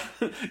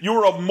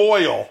a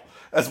moil,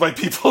 as my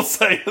people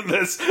say in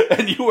this,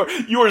 and you are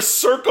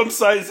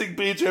circumcising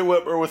B.J.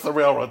 Whitmer with a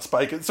railroad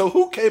spike. And so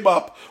who came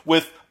up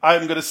with,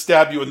 I'm going to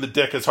stab you in the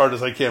dick as hard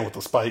as I can with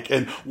the spike?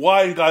 And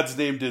why in God's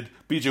name did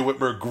B.J.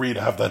 Whitmer agree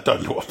to have that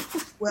done to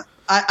him? Well,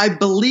 I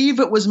believe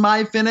it was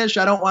my finish.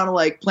 I don't want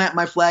to plant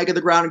my flag in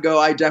the ground and go,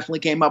 I definitely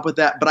came up with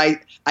that. But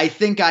I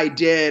think I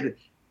did.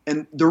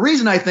 And the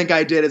reason I think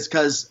I did is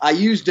because I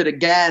used it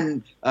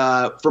again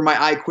for my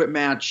I Quit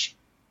match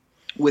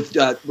with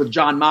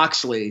John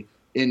Moxley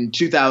in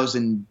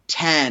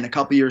 2010, a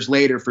couple years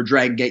later for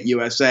Dragon Gate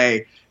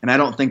USA, and I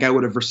don't think I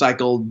would have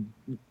recycled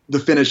the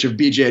finish if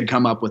BJ had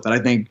come up with it. I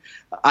think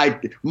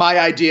my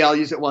idea, I'll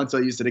use it once,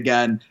 I'll use it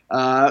again.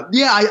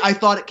 I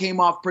thought it came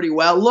off pretty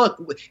well.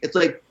 Look, it's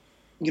like,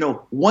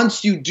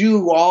 once you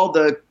do all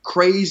the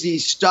crazy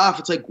stuff,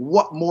 it's like,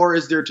 what more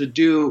is there to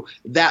do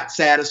that's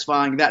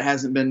satisfying, that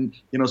hasn't been,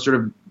 sort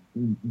of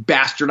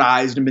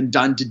bastardized and been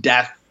done to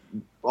death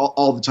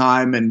all the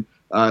time. And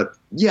I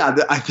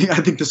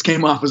think this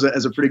came off as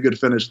a pretty good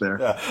finish there.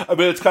 Yeah, I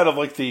mean it's kind of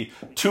like the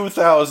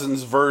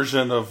 2000s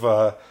version of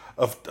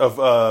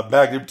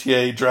Magnum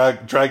TA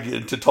dragging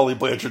into Tully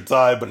Blanchard's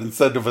eye, but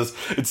instead of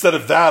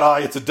that eye,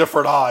 it's a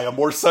different eye,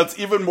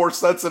 even more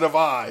sensitive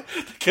eye.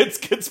 The kid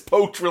gets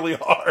poked really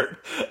hard.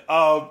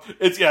 I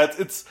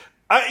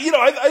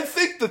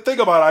think the thing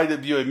about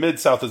IWA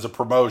Mid-South as a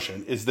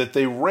promotion is that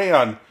they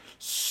ran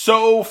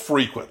so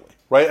frequently,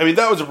 right? I mean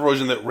that was a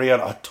promotion that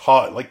ran a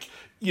ton,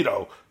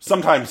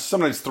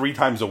 sometimes 3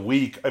 times a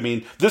week. I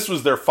mean, this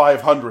was their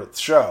 500th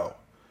show.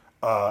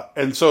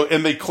 And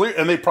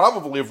they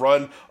probably have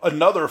run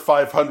another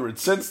 500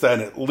 since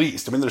then at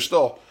least. I mean, they're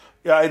still,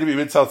 IWA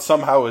Mid-South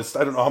somehow is,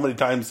 I don't know how many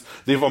times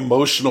they've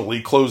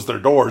emotionally closed their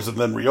doors and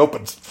then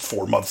reopened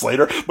 4 months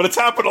later, but it's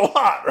happened a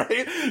lot,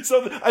 right?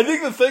 So I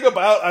think the thing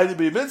about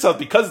IWA Mid-South,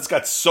 because it's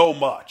got so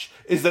much,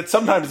 is that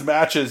sometimes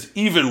matches,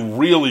 even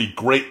really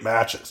great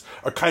matches,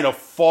 are kind of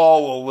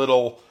fall a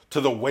little to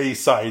the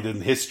wayside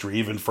in history,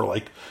 even for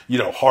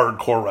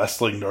hardcore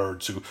wrestling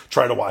nerds who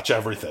try to watch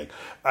everything.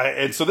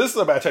 And so this is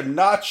a match I'm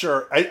not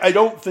sure. I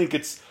don't think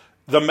it's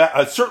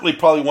certainly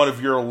probably one of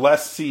your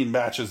less seen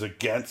matches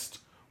against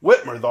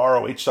Whitmer. The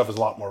ROH stuff is a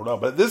lot more known,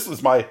 but this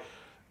is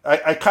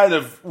I kind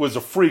of was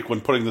a freak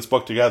when putting this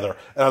book together,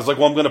 and I was like,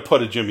 well, I'm going to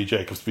put a Jimmy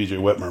Jacobs BJ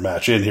Whitmer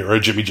match in here, or a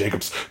Jimmy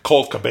Jacobs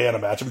Colt Cabana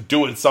match. I'm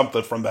doing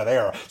something from that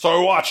era, so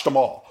I watched them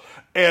all.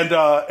 And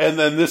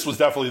then this was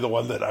definitely the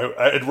one that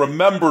I had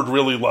remembered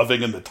really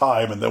loving in the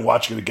time, and then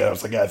watching it again, I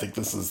was like, yeah, I think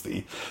this is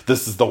the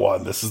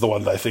one. This is the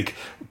one that I think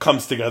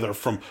comes together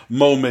from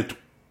moment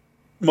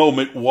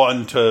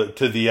one to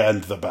the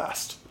end the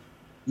best.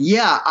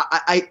 Yeah,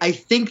 I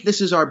think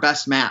this is our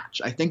best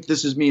match. I think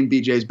this is me and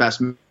BJ's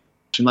best match.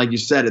 And like you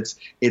said,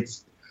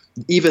 it's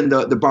even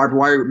the barbed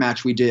wire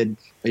match we did,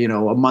 a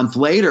month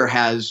later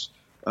has,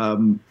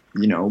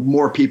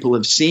 more people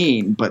have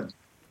seen, but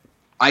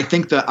I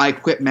think the I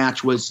Quit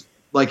match was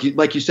like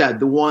you said,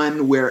 the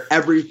one where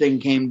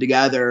everything came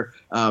together.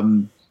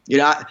 We're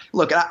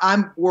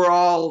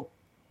all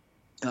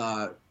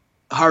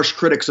harsh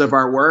critics of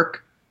our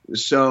work.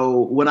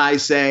 So when I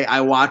say I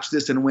watched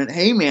this and went,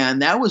 "Hey man,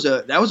 that was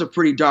a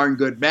pretty darn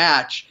good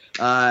match,"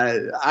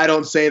 I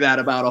don't say that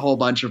about a whole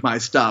bunch of my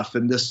stuff.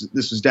 And this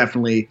is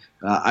definitely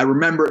I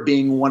remember it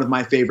being one of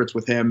my favorites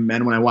with him.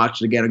 And when I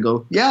watched it again, I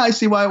go, "Yeah, I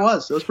see why it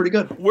was. It was pretty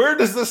good." Where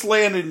does this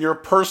land in your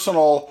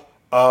personal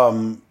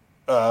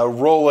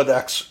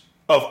Rolodex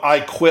of I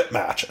Quit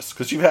matches?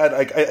 Because you've had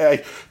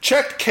I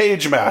checked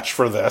Cage Match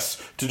for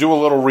this to do a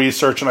little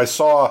research, and I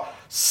saw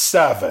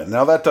 7.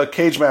 Now that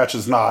Cage Match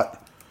is not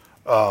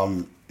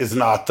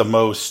the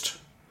most,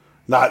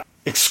 not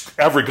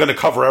ever going to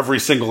cover every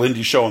single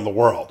indie show in the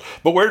world.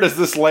 But where does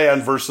this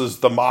land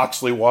versus the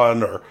Moxley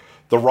one, or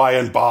the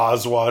Ryan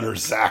Boz one, or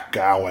Zach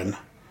Gowen?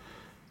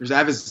 Does I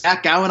have a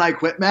Zach Gowen I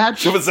Quit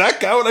match? So a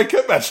Zach Gowen I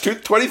Quit match,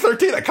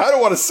 2013. I kind of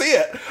want to see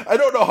it. I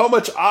don't know how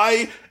much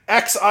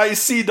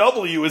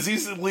XICW is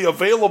easily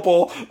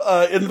available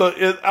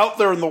out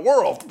there in the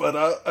world,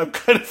 but I'm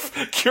kind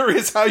of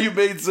curious how you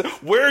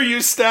where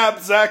you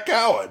stabbed Zach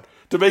Gowen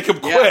to make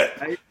him quit.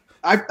 Yeah,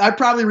 I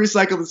probably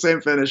recycled the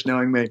same finish,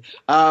 knowing me.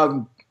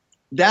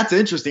 That's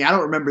interesting. I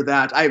don't remember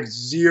that. I have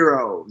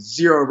zero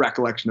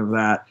recollection of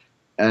that.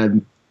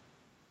 And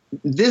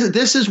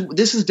this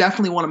is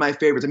definitely one of my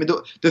favorites. I mean,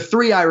 the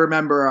 3 I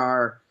remember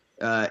are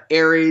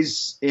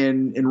Aries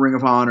in Ring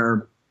of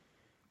Honor,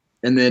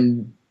 and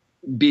then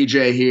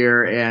BJ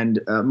here, and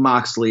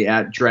Moxley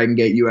at Dragon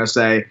Gate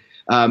USA.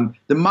 The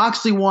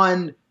Moxley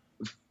one,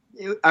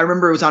 I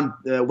remember it was on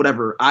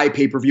whatever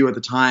iPay-per-view at the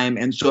time,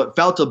 and so it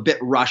felt a bit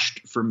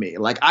rushed for me.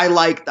 Like I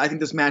think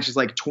this match is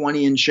like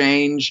 20 and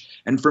change,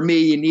 and for me,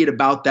 you need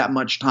about that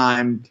much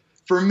time.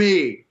 For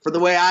me, for the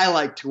way I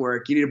like to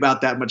work, you need about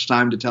that much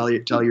time to tell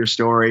your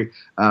story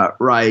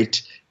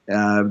right.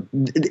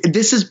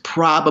 This is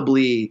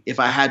probably, if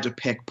I had to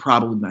pick,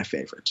 probably my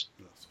favorite.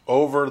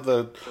 Over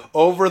the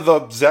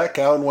Zach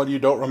Gowen one you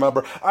don't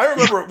remember. I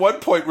remember at one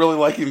point really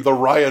liking the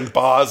Ryan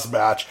Boz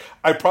match.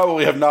 I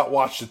probably have not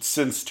watched it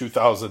since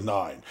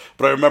 2009,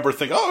 but I remember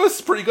thinking, "Oh, this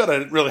is pretty good." I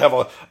didn't really have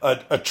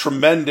a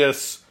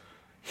tremendous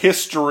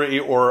history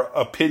or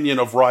opinion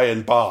of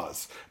Ryan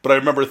Boz, but I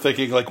remember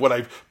thinking, like, when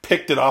I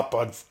picked it up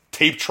on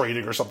tape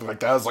trading or something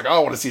like that, I was like, "Oh, I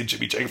want to see a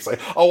Jimmy Jacobs.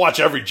 I'll watch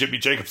every Jimmy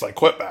Jacobs I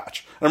Quit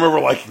match." I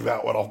remember liking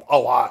that one a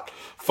lot.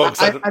 Folks,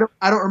 I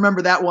don't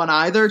remember that one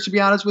either, to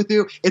be honest with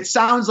you. It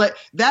sounds like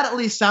that, at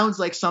least sounds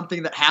like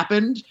something that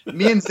happened.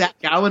 Me and Zach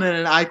Gowen in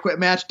an I Quit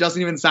match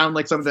doesn't even sound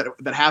like something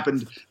that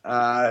happened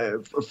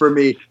for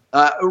me.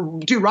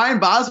 Dude, Ryan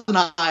Boz and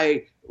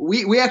I,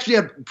 we actually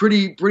have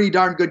pretty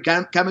darn good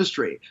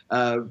chemistry.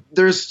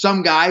 There's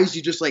some guys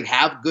you just like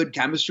have good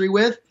chemistry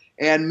with,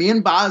 and me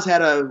and Boz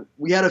had a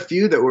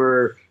few that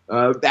were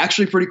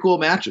actually pretty cool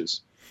matches.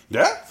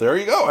 Yeah, there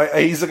you go.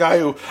 He's a guy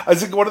who, I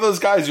think, one of those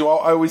guys who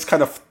I always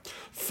kind of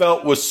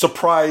felt was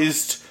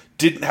surprised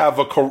didn't have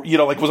a, was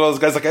one of those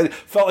guys, like, I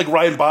felt like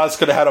Ryan Boz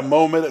could have had a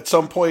moment at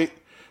some point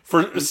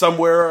for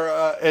somewhere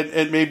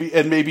and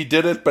maybe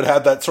didn't, but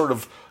had that sort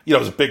of,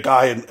 was a big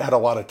guy and had a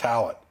lot of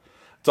talent.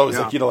 It's always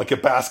like a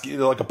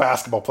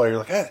basketball player,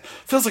 like,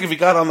 feels like if he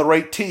got on the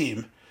right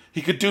team,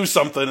 he could do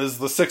something as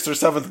the 6th or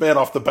 7th man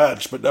off the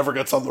bench, but never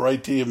gets on the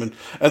right team and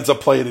ends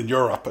up playing in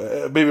Europe.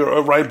 Maybe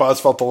Ryan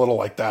Boz felt a little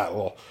like that, a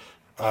little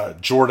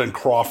Jordan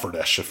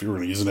Crawford-ish, if you were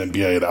going to use an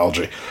NBA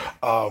analogy.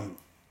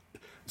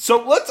 So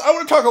I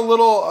want to talk a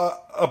little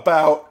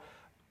about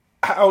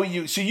how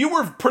you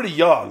were pretty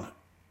young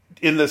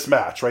in this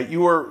match, right?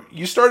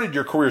 You started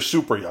your career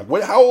super young.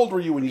 How old were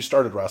you when you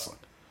started wrestling?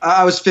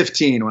 I was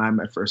 15 when I had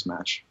my first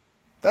match.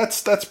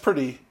 That's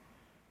pretty.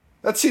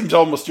 That seems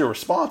almost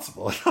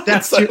irresponsible.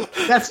 That's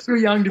too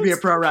young to be a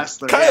pro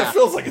wrestler. Kind of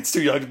feels like it's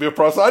too young to be a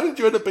pro wrestler. How did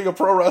you end up being a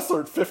pro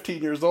wrestler at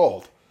 15 years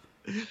old?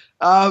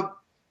 My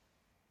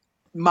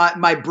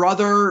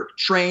brother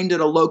trained at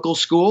a local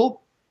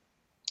school,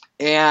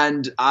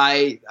 and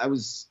I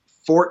was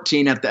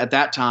 14 at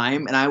that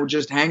time, and I would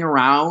just hang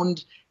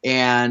around,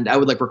 and I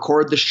would like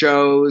record the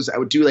shows. I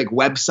would do like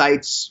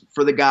websites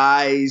for the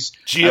guys.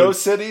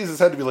 GeoCities? It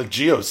had to be like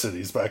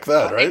GeoCities back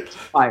then,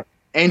 right?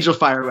 Angel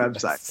Fire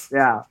websites.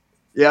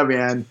 Yeah,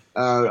 man.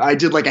 I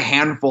did like a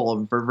handful of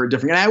them for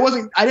different.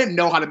 And I didn't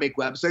know how to make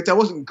websites. I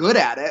wasn't good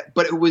at it,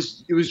 but it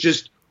was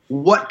just,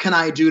 what can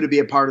I do to be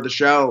a part of the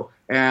show?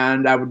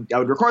 And I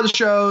would record the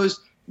shows.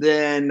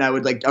 Then I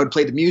would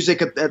play the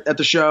music at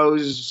the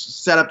shows,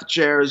 set up the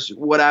chairs,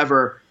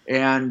 whatever.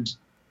 And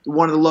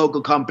one of the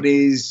local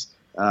companies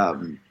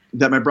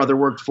that my brother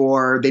worked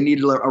for, they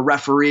needed a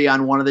referee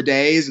on one of the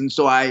days, and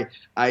so I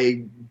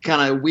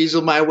kind of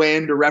weaseled my way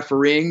into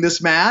refereeing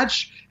this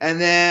match, and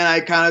then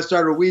I kind of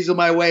started to weasel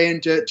my way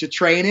into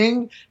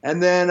training,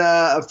 and then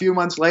a few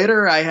months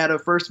later, I had a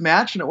first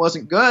match, and it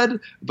wasn't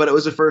good, but it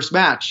was a first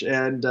match,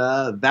 and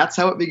that's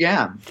how it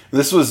began.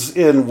 This was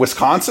in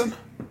Wisconsin?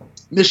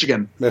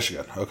 Michigan.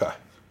 Okay.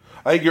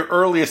 I think your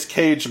earliest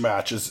cage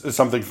match is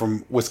something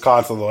from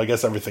Wisconsin, though I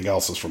guess everything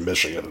else is from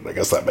Michigan, and I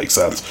guess that makes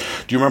sense.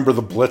 Do you remember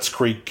the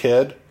Blitzkrieg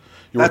Kid?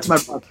 That's my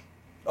brother.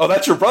 Oh,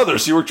 that's your brother.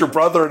 So you worked your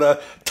brother in a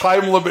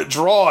time limit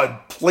draw in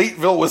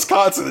Platteville,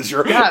 Wisconsin. Wisconsin. Is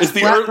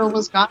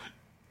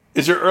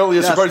your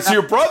earliest Yes, brother? So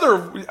your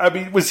brother, I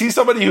mean, was he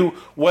somebody who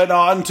went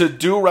on to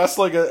do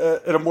wrestling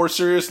at a more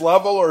serious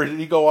level, or did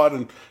he go on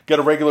and get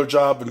a regular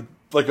job and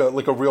like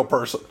a real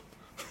person?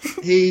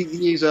 He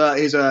got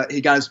his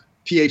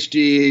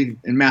PhD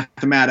in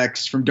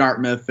mathematics from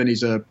Dartmouth, and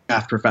he's a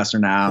math professor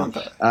now.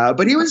 Okay.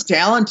 But he was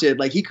talented.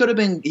 Like he could have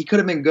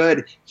been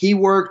good. He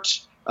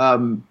worked,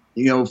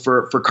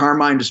 for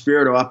Carmine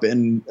DeSpirito up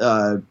in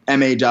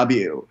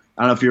MAW.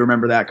 I don't know if you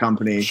remember that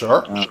company.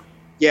 Sure.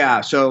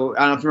 Yeah. So I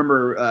don't know if you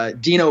remember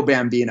Dino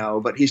Bambino,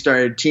 but he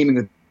started teaming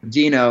with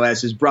Dino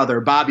as his brother,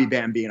 Bobby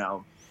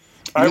Bambino.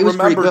 I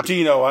remember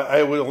Dino.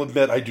 I will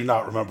admit I do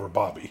not remember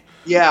Bobby.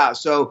 Yeah.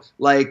 So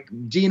like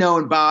Dino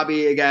and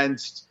Bobby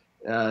against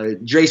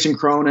Jason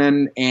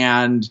Cronin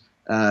and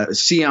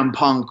CM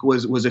Punk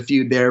was a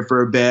feud there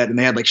for a bit, and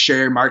they had like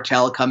Sherry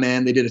Martel come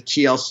in. They did a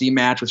TLC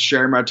match with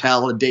Sherry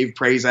Martel and Dave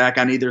Prazak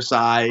on either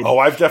side. Oh,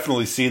 I've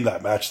definitely seen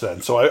that match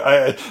then. So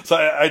I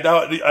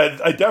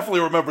definitely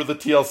remember the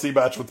TLC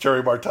match with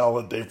Sherry Martel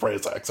and Dave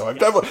Prazak. So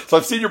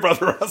I've seen your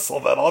brother wrestle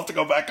that. I'll have to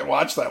go back and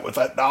watch that with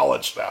that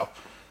knowledge now.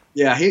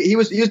 Yeah, he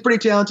was pretty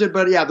talented,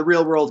 but yeah, the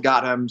real world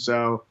got him.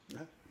 So.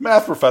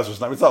 Math professors.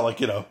 It's not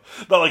like, not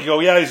like you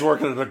go, yeah, he's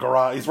working in a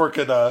garage. He's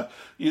working,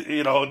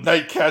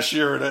 night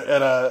cashier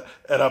at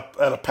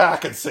a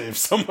pack and save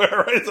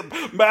somewhere, right? It's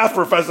a math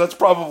professor. That's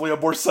probably a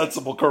more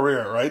sensible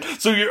career, right?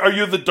 So are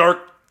you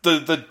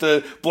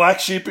the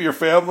black sheep of your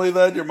family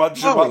then? Your mom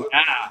go,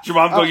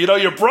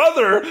 your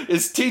brother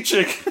is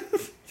teaching.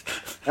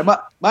 And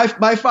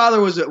my father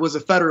was a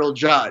federal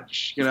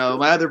judge.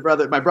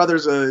 My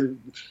brother's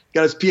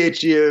got his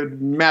PhD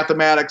in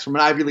mathematics from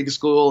an Ivy League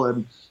school,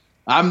 and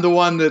I'm the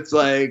one that's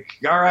like,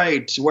 all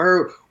right,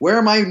 where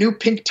are my new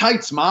pink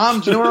tights, Mom?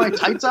 Do you know where my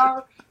tights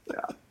are? Yeah.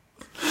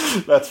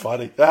 That's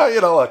funny.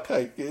 Look,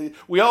 hey,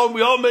 we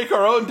all make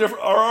our own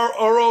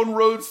our own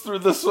roads through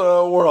this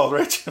world,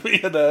 right?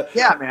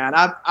 Yeah, man.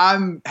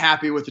 I'm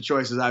happy with the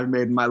choices I've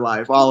made in my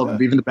life, all of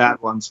them, even the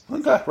bad ones.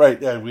 Okay, right.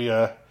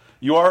 Yeah,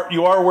 you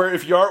are where,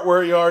 if you aren't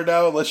where you are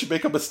now, unless you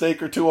make a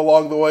mistake or two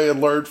along the way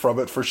and learn from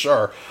it, for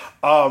sure.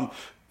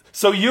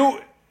 So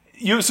you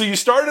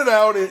started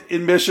out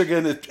in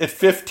Michigan at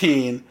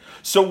 15.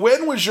 So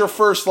when was your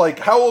first,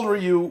 how old were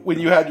you when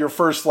you had your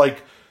first,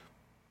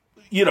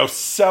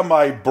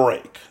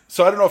 semi-break?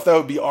 So I don't know if that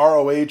would be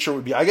ROH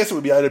or I guess it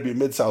would be IW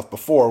Mid-South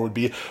before, would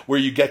be where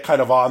you get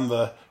kind of on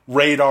the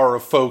radar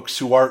of folks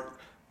who aren't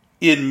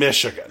in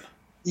Michigan.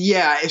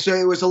 Yeah, so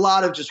it was a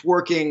lot of just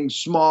working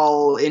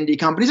small indie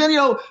companies. And,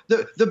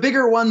 the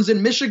bigger ones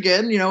in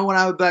Michigan,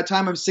 by the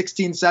time I'm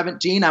 16,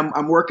 17,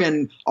 I'm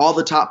working all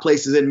the top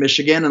places in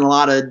Michigan and a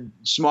lot of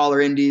smaller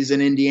indies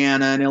in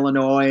Indiana and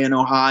Illinois and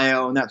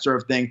Ohio and that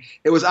sort of thing.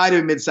 It was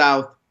IW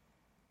Mid-South.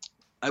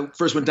 I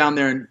first went down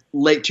there in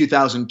late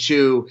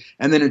 2002.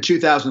 And then in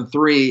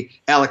 2003,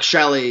 Alex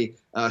Shelley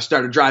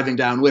started driving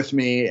down with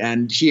me,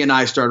 and he and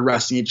I started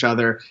wrestling each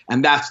other.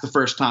 And that's the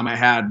first time I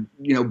had,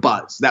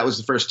 buzz. That was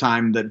the first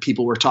time that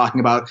people were talking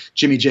about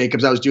Jimmy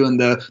Jacobs. I was doing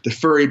the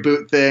furry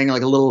boot thing,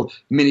 like a little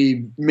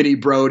mini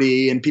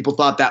Brody, and people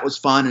thought that was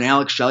fun. And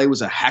Alex Shelley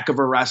was a heck of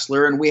a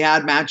wrestler. And we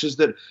had matches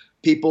that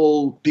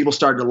people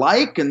started to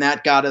like, and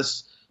that got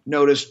us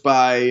noticed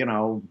by,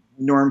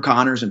 Norm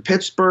Connors in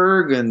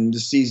Pittsburgh and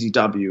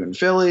CZW in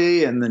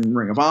Philly, and then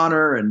Ring of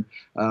Honor. And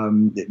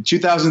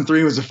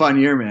 2003 was a fun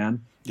year,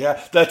 man.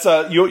 Yeah, that's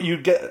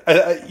you'd get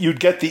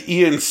the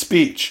Ian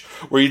speech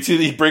where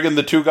he'd bring in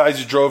the two guys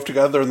who drove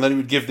together, and then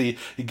he'd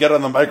get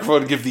on the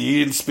microphone and give the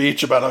Ian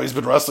speech about how he's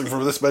been wrestling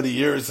for this many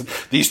years, and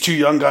these two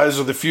young guys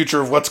are the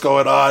future of what's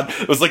going on.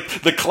 It was like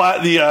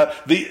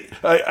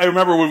I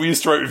remember when we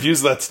used to write reviews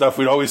of that stuff,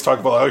 we'd always talk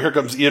about, here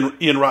comes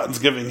Ian Rotten's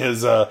giving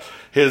his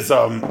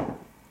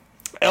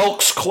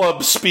Elks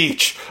Club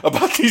speech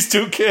about these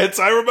two kids.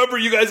 I remember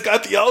you guys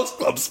got the Elks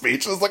Club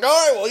speech. I was like, all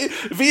right, well,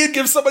 if Ian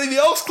gives somebody the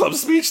Elks Club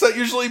speech, that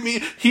usually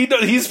means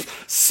he's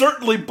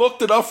certainly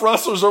booked enough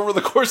wrestlers over the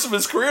course of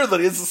his career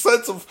that he has a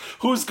sense of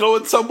who's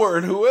going somewhere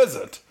and who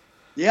isn't.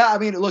 Yeah, I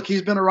mean, look,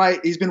 he's been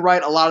right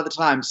a lot of the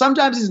time.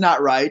 Sometimes he's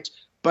not right,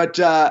 but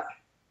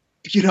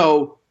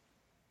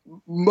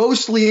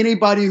mostly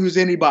anybody who's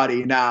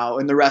anybody now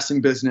in the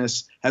wrestling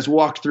business has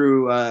walked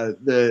through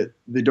the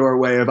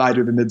doorway of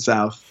Either the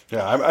Mid-South.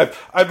 Yeah,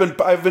 I've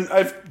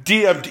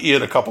DM'd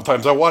Ian a couple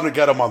times. I want to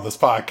get him on this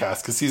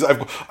podcast because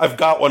I've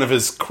got one of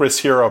his Chris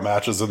Hero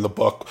matches in the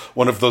book.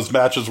 One of those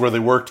matches where they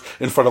worked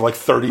in front of like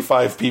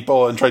 35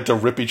 people and tried to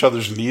rip each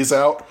other's knees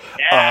out.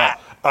 Yeah.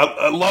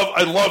 I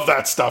love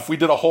that stuff. We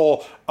did a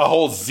whole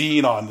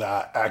zine on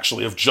that,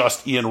 actually, of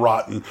just Ian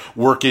Rotten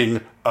working.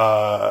 Me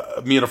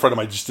and a friend of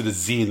mine just did a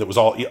zine that was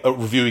all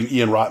reviewing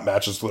Ian Rotten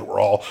matches that were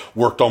all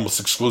worked almost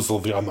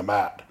exclusively on the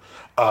mat.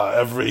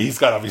 He's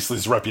got obviously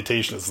his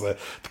reputation as the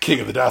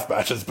king of the death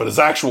matches, but his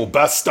actual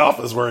best stuff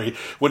is when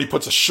he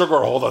puts a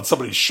sugar hold on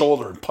somebody's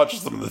shoulder and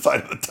punches them in the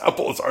side of the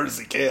temple as hard as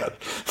he can.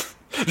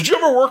 Did you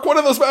ever work one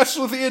of those matches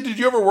with Ian? Did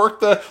you ever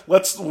work we're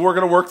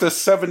going to work this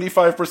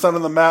 75%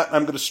 on the mat and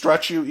I'm going to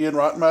stretch you Ian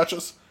Rotten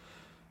matches?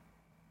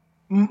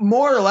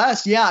 More or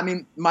less, yeah. I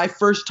mean, my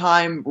first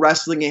time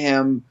wrestling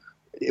him,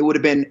 it would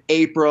have been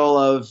April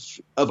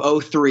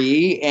of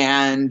 03,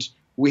 and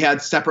we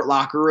had separate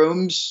locker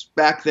rooms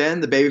back then.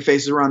 The baby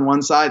faces were on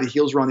one side, the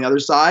heels were on the other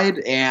side,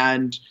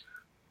 and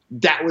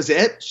that was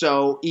it.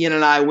 So Ian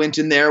and I went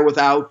in there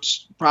without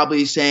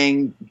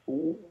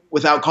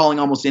calling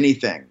almost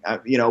anything.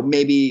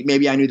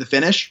 Maybe I knew the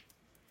finish,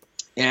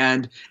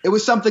 and it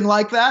was something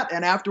like that.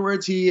 And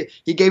afterwards, he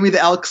gave me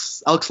the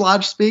Elks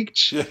Lodge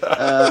speech,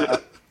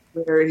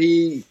 where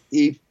he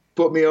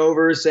put me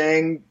over,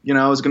 saying,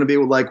 I was going to be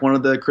like one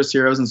of the Chris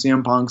Heroes and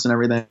CM Punks and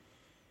everything.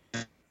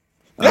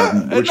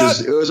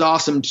 It was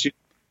awesome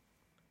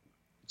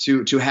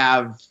to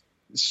have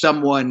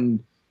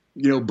someone,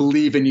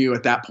 believe in you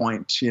at that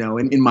point,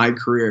 in my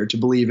career, to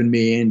believe in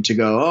me and to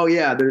go, oh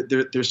yeah,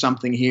 there's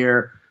something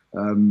here.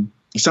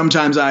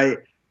 Sometimes I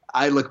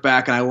look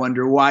back and I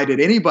wonder, why did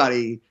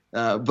anybody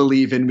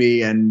believe in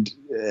me? And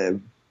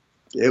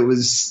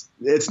it's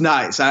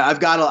nice. I've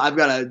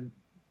got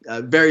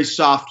a very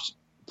soft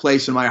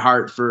place in my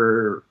heart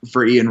for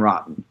Ian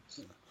Rotten.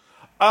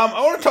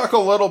 I want to talk a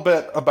little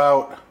bit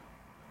about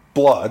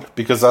blood,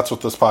 because that's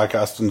what this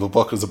podcast and the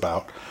book is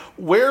about.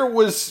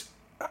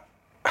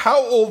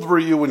 How old were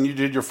you when you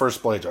did your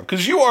first blade job?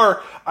 Because you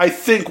are, I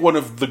think, one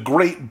of the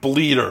great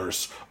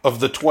bleeders of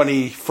the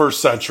 21st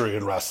century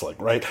in wrestling,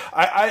 right?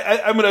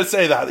 I'm going to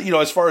say that,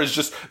 as far as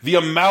just the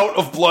amount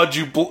of blood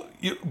you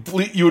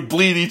would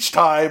bleed each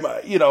time,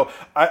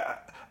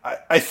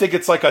 I think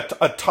it's like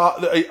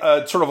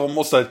a sort of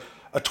almost a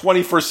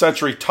 21st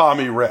century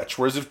Tommy Rich.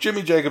 Whereas if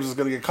Jimmy Jacobs is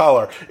going to get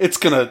collar,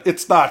 it's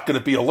not going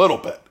to be a little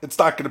bit. It's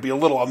not going to be a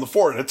little on the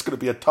forehead. It's going to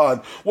be a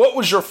ton. What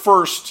was your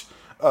first?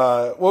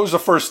 How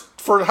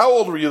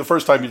old were you the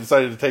first time you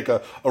decided to take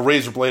a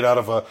razor blade out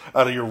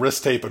of your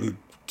wrist tape and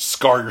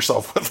scar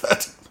yourself with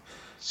it?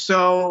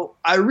 So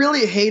I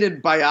really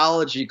hated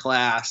biology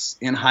class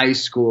in high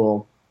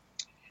school,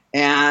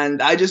 and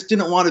I just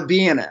didn't want to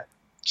be in it.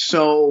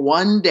 So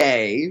one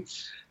day,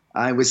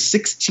 I was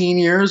 16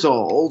 years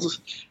old,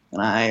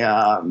 and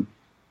I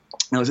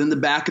was in the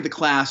back of the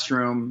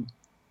classroom,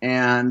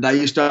 and I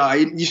used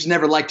to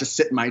never like to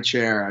sit in my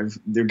chair.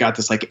 They've got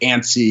this like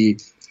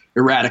antsy,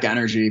 erratic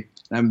energy.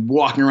 I'm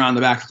walking around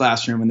the back of the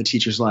classroom, and the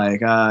teacher's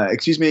like,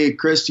 excuse me,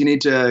 Chris, you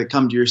need to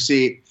come to your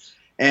seat.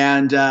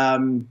 And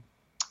I'm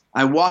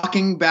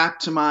walking back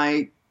to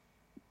my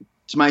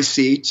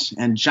seat,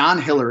 and John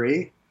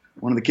Hillary,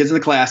 one of the kids in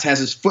the class, has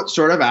his foot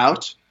sort of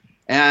out,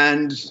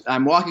 and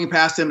I'm walking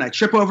past him, and I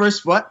trip over his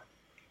foot,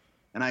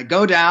 and I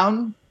go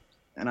down,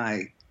 and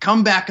I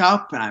come back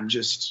up, and I'm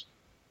just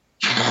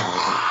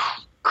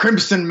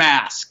crimson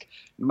mask.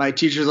 My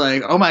teacher's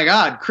like, oh my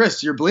God,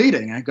 Chris, you're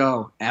bleeding. I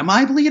go, am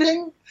I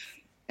bleeding?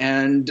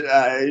 And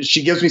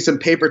she gives me some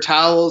paper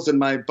towels, and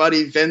my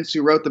buddy Vince,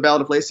 who wrote The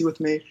Ballad of Lacey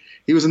with me,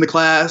 he was in the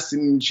class,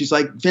 and she's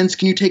like, Vince,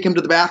 can you take him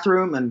to the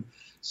bathroom? And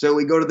so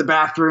we go to the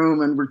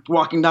bathroom, and we're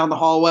walking down the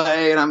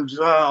hallway, and I'm just,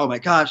 oh my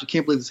gosh, I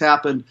can't believe this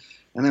happened.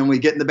 And then we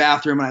get in the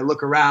bathroom, and I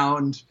look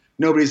around,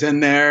 nobody's in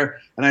there,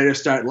 and I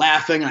just start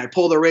laughing, and I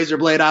pull the razor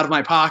blade out of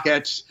my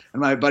pocket,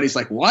 and my buddy's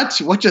like, what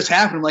just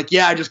happened? I'm like,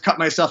 yeah, I just cut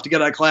myself to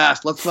get out of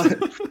class.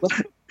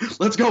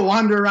 Let's go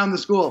wander around the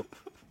school.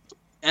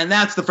 And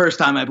that's the first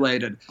time I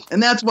bladed.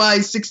 And that's why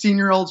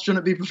 16-year-olds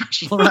shouldn't be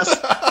professional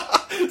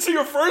wrestlers. So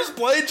your first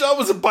blade job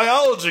was a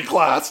biology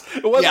class.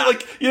 It wasn't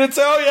like, you didn't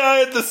say, oh yeah, I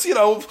had this,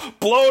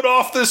 blown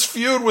off this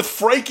feud with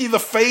Frankie the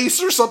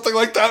Face or something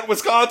like that in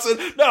Wisconsin.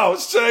 No,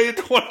 say you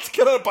wanted to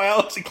get out of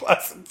biology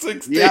class at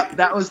 16. Yeah,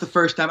 that was the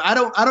first time. I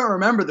don't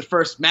remember the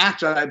first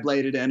match I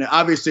bladed in.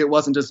 Obviously, it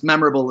wasn't as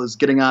memorable as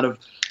getting out of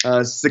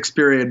sixth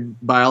period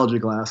biology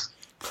class.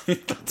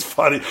 That's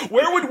funny.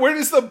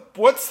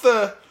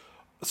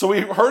 So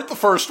we heard the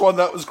first one.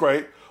 That was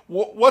great.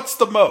 What's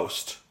the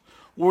most?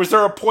 Was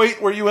there a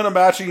point where you in a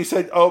match and you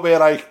said, oh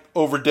man, I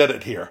overdid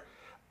it here?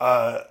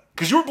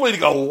 Because you were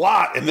bleeding a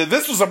lot. And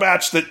this was a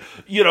match that,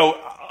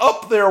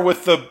 up there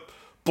with the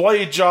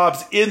blade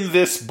jobs in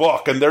this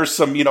book, and there's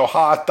some,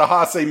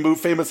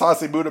 famous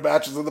Hase Muda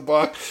matches in the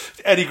book.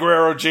 Eddie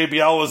Guerrero,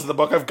 JBL is in the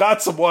book. I've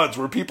got some ones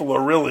where people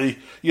are really,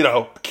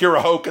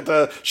 Kira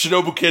Hokuto,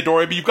 Shinobu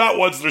Kandori. I mean, you've got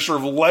ones that are sort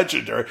of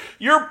legendary.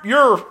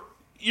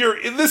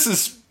 This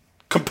is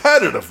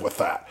competitive with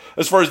that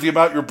as far as the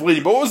amount you're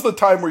bleeding. But what was the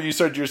time where you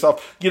said to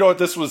yourself, you know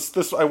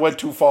what, I went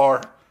too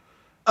far?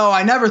 Oh,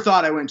 I never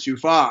thought I went too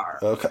far.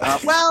 Okay.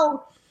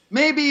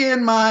 Maybe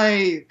in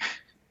my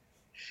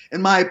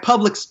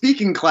public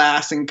speaking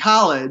class in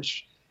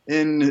college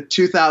in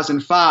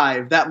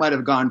 2005, that might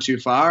have gone too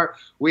far.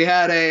 We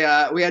had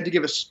to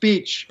give a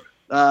speech,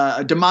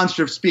 a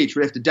demonstrative speech.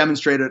 We have to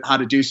demonstrate how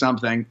to do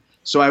something.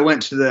 So I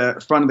went to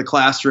the front of the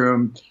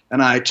classroom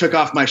and I took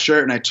off my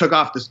shirt and I took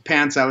off the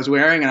pants I was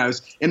wearing, and I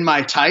was in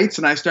my tights,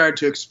 and I started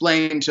to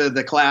explain to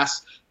the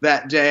class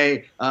that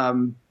day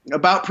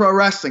about pro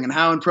wrestling and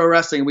how in pro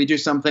wrestling we do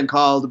something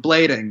called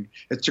blading.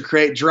 It's to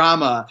create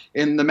drama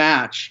in the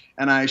match.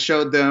 And I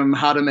showed them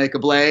how to make a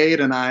blade,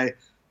 and I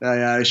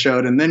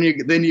showed, and then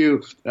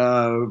you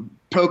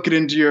poke it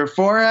into your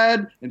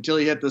forehead until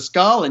you hit the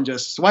skull and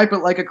just swipe it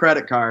like a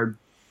credit card.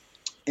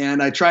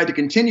 And I tried to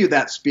continue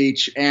that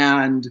speech,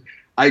 and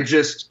I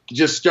just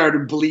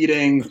started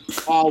bleeding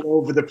all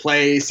over the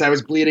place. I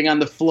was bleeding on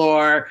the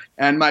floor,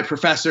 and my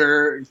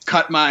professor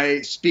cut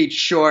my speech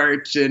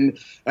short, and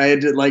I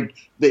had to,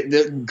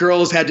 the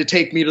girls had to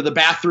take me to the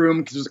bathroom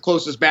because it was the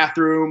closest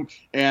bathroom,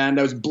 and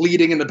I was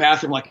bleeding in the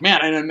bathroom. Like,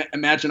 man, I didn't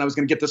imagine I was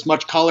going to get this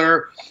much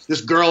color. This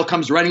girl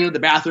comes running into the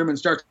bathroom and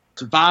starts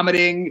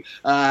vomiting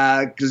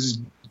because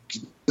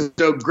it's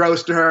so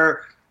gross to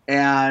her.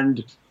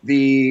 And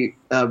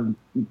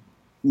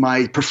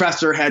my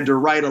professor had to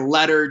write a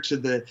letter to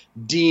the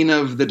dean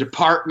of the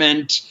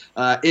department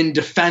in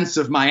defense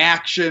of my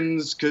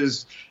actions,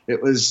 because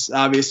it was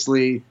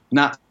obviously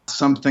not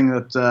something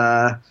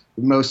that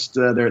most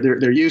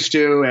they're used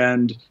to,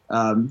 and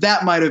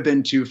that might have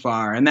been too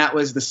far. And that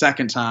was the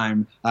second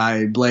time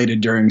I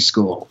bladed during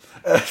school.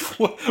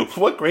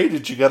 What grade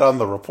did you get on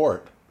the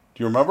report?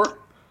 Do you remember?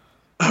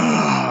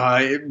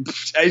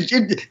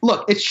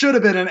 Look, it should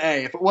have been an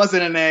A. If it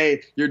wasn't an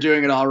A, you're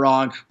doing it all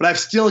wrong. But I've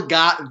still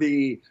got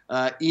the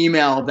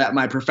email that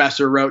my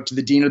professor wrote to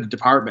the dean of the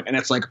department, and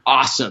it's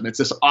awesome. It's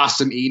this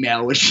awesome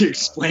email which she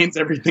explains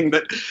everything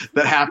that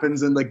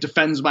happens and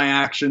defends my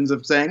actions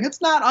of saying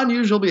it's not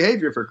unusual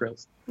behavior for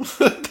Chris.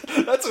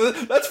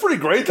 That's pretty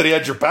great that he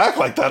had your back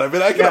like that. I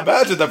mean, I can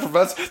imagine that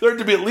professor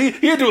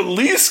he had to at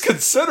least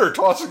consider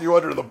tossing you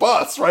under the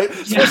bus, right?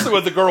 Especially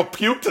when the girl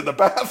puked in the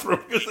bathroom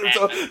because they were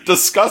so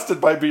disgusted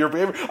by your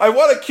behavior. I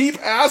want to keep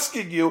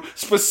asking you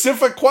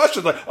specific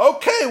questions, like,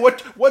 okay,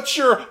 what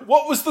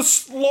was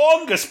the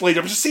longest blade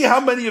job? Just see how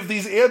many of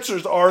these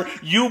answers are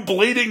you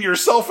blading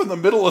yourself in the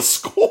middle of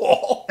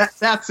school.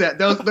 That's it.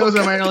 Those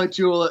are my only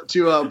two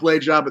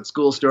blade job at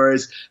school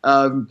stories.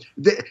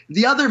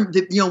 The other,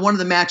 one of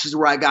the matches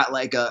where I got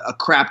a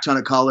crap ton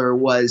of color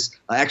was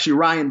actually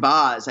Ryan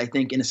Boz, I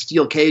think, in a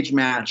steel cage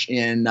match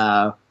in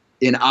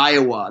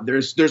Iowa.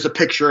 There's a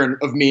picture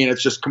of me, and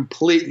it's just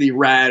completely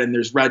red, and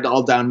there's red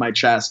all down my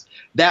chest.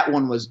 That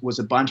one was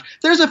a bunch.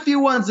 There's a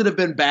few ones that have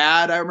been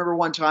bad. I remember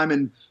one time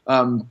in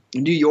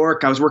New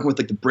York, I was working with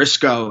the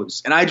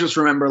Briscoes, and I just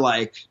remember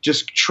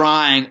just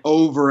trying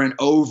over and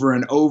over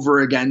and over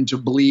again to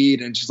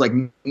bleed, and just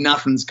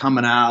nothing's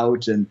coming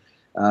out. And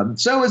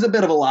so it was a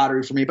bit of a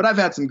lottery for me, but I've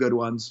had some good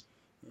ones.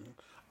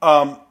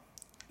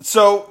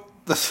 So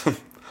this, I'm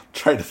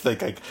trying to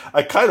think.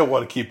 I kind of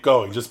want to keep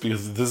going just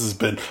because this has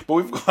been, but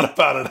we've gone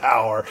about an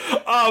hour.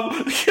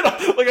 I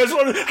was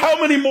wondering how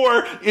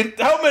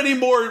many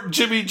more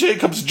Jimmy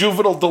Jacobs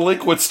juvenile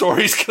delinquent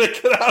stories can I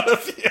get out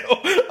of you?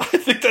 I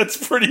think that's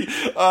pretty.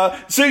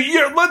 So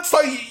let's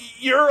say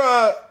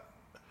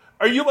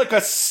are you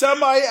a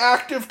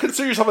semi-active?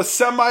 Consider yourself a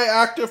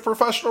semi-active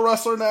professional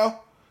wrestler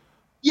now?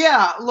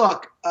 Yeah.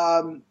 Look.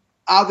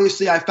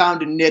 Obviously, I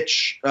found a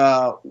niche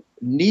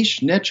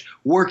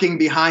working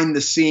behind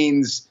the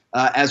scenes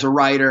as a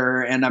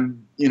writer, and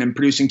I'm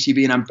producing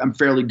TV, and I'm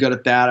fairly good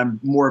at that. I'm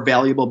more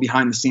valuable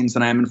behind the scenes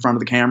than I am in front of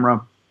the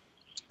camera.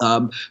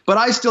 But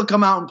I still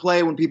come out and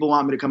play when people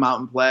want me to come out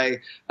and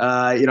play.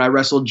 I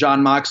wrestled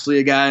Jon Moxley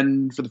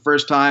again for the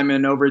first time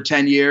in over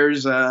 10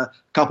 years a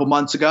couple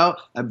months ago.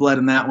 I bled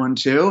in that one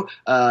too.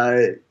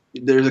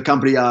 There's a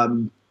company,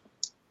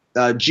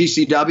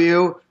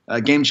 GCW,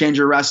 Game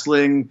Changer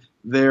Wrestling.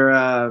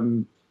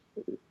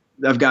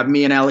 I've got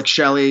me and Alex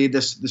Shelley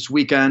this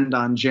weekend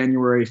on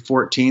January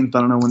 14th. I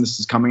don't know when this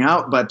is coming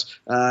out, but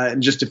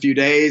in just a few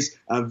days.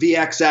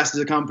 VXS is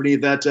a company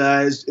that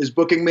is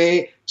booking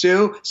me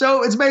too.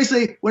 So it's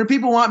basically when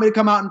people want me to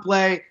come out and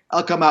play,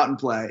 I'll come out and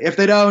play. If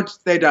they don't,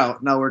 they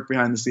don't. And I'll work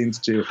behind the scenes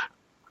too.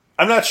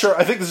 I'm not sure.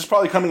 I think this is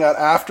probably coming out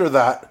after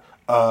that.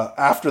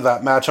 After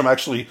that match, I'm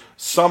actually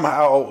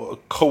somehow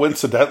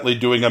coincidentally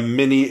doing a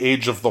mini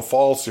Age of the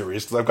Fall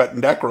series because I've got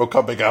Necro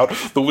coming out.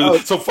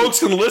 So folks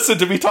can listen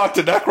to me talk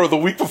to Necro the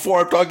week before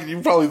I'm talking to you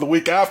probably the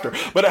week after.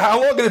 But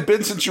how long had it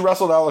been since you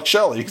wrestled Alex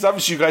Shelley? Because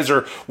obviously you guys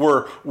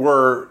were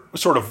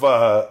sort of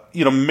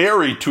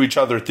married to each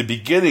other at the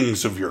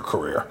beginnings of your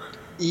career.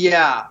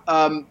 Yeah.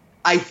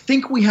 I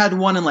think we had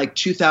one in like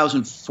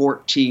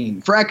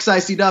 2014 for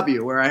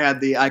XICW where I had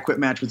the I Quit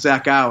match with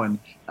Zach Gowen.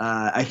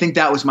 I think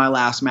that was my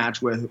last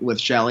match with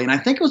Shelley, and I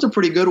think it was a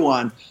pretty good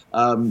one.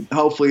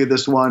 Hopefully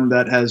this one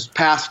that has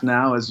passed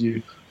now, as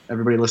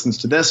everybody listens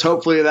to this,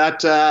 hopefully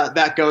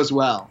that goes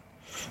well.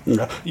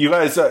 You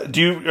guys,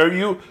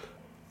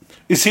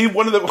 is he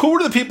one of who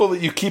are the people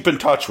that you keep in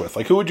touch with?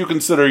 Like, who would you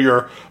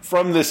consider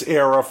from this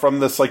era, from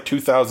this like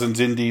 2000s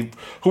indie?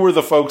 Who are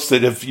the folks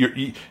that if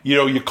you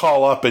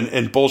call up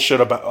and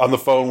bullshit about on the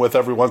phone with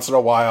every once in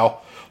a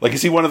while? Like,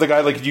 is he one of the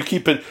guys? Like, do you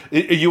keep it? Are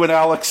you and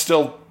Alex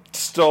still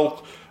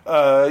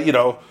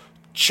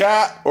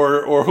chat,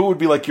 or who would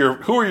be like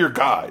who are your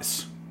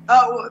guys?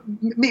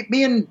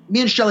 Me and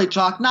Shelley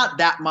talk not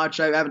that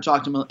much. I haven't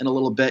talked to him in a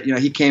little bit.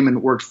 He came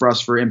and worked for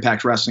us for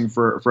Impact Wrestling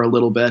for a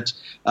little bit,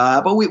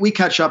 but we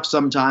catch up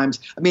sometimes.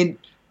 I mean,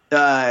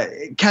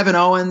 Kevin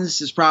Owens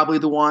is probably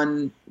the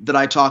one that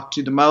I talk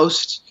to the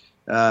most.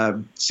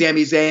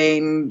 Sami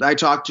Zayn I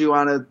talk to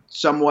on a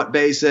somewhat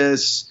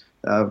basis,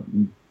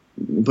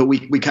 but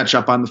we catch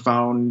up on the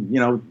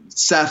phone.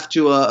 Seth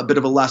to a bit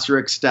of a lesser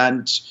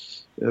extent.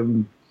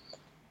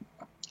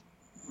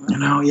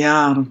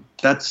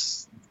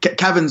 That's.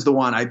 Kevin's the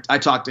one. I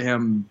talk to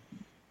him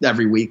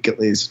every week at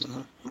least.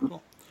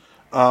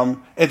 And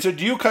so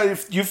do you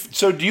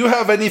do you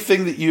have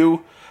anything that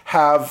you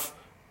have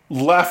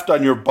left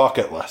on your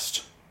bucket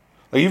list?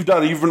 Like you've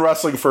been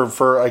wrestling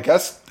for I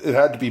guess it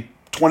had to be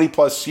 20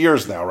 plus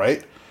years now,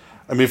 right?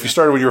 I mean, if you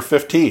started when you were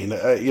 15,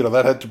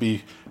 that had to be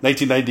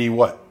 1990,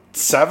 what,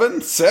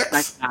 7,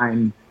 6?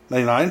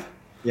 99?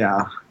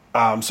 Yeah.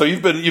 So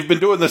you've been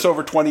doing this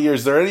over 20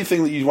 years. Is there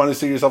anything that you want to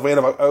say to yourself, man,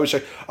 I wish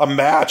a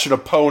match, an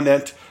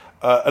opponent,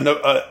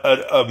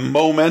 a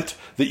moment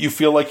that you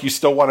feel like you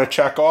still want to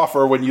check off,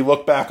 or when you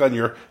look back on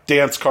your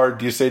dance card,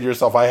 do you say to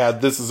yourself,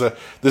 this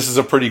is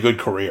a pretty good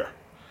career?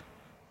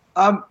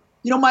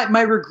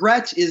 My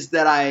regret is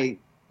that I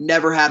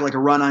never had like a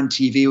run on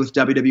TV with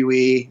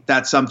WWE.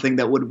 That's something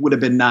that would have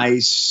been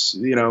nice,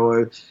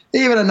 even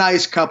a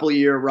nice couple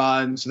year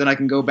run, so then I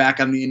can go back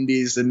on the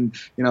indies and,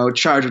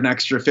 charge an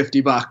extra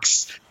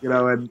 $50,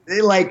 and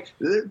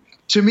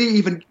to me,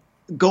 even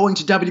going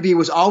to WWE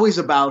was always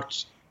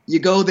about, you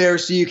go there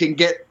so you can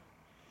get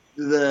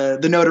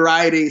the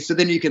notoriety, so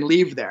then you can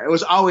leave there. It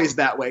was always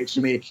that way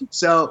to me.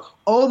 So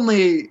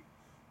only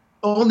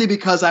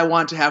because I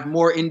want to have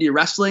more indie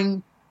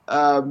wrestling,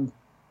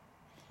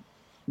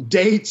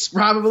 dates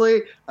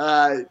probably,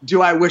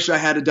 do I wish I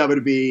had a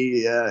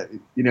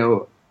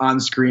WWE,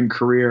 on-screen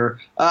career.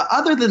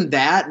 Other than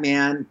that,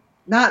 man,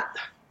 not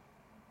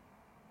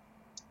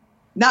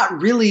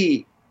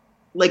really.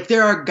 Like,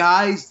 there are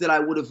guys that I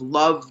would have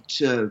loved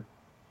to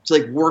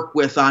work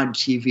with on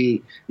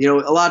TV. A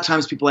lot of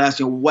times people ask,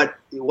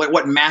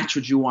 what match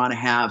would you want to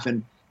have?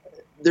 And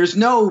there's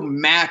no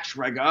match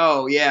where I go,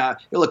 oh yeah,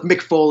 look,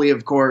 Mick Foley,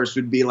 of course,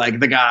 would be like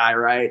the guy,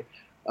 right?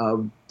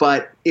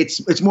 But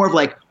it's more of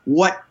like,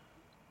 what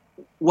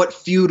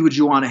feud would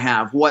you want to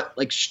have? What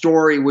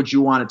story would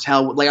you want to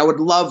tell? Like, I would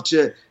love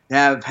to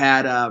have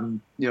had,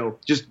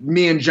 just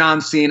me and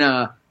John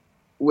Cena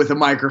with a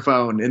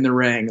microphone in the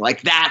ring.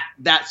 Like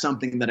that's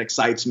something that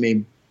excites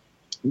me.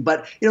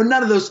 But,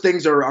 none of those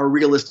things are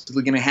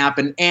realistically going to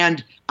happen.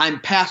 And I'm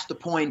past the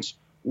point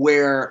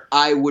where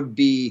I would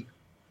be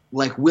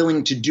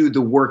willing to do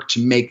the work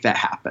to make that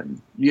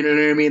happen. You know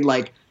what I mean?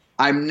 Like,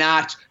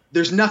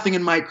 there's nothing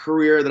in my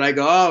career that I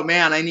go, oh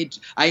man, I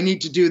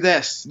need to do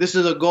this. This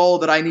is a goal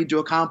that I need to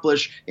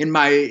accomplish in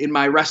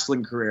my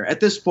wrestling career.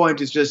 At this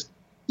point, it's just,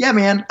 yeah,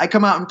 man, I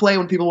come out and play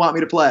when people want me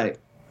to play.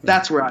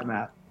 That's where I'm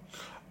at.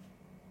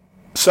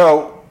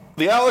 So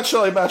the Alex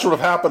Shelley match would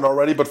have happened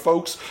already, but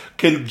folks,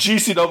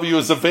 GCW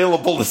is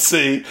available to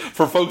see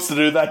for folks to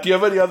do that. Do you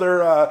have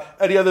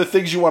any other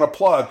things you want to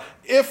plug?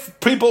 If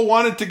people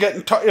wanted to get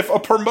in touch, if a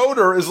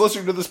promoter is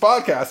listening to this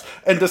podcast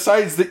and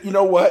decides that,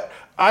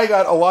 I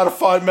got a lot of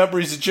fond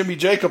memories of Jimmy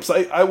Jacobs,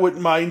 I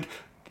wouldn't mind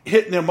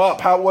hitting him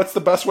up. What's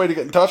the best way to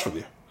get in touch with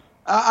you?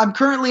 I'm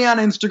currently on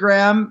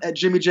Instagram at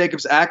Jimmy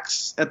Jacobs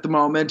X at the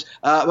moment,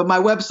 but my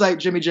website,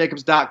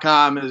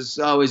 jimmyjacobs.com, is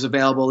always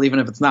available, even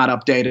if it's not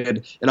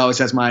updated. It always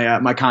has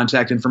my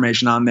contact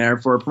information on there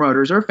for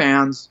promoters or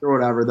fans or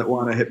whatever that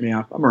want to hit me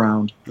up. I'm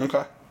around.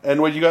 Okay.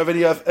 And would you have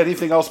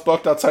anything else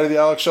booked outside of the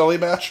Alex Shelley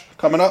match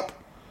coming up?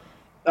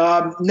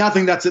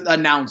 Nothing that's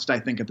announced, I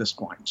think, at this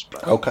point.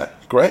 But. Okay,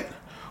 great.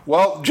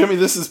 Well, Jimmy,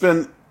 this has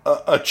been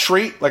a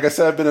treat. Like I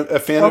said, I've been a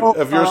fan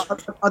of yours.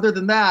 Other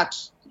than that,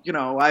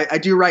 I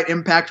do write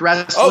Impact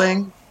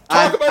Wrestling.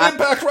 Talk about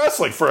Impact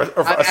Wrestling for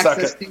a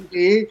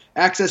second.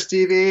 Access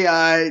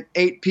TV,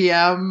 8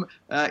 p.m.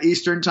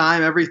 Eastern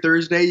Time every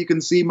Thursday. You can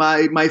see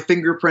my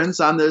fingerprints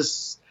on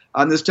this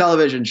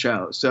television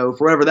show. So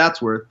for whatever that's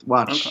worth,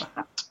 watch. Okay.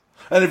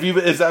 And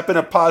has that been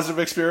a positive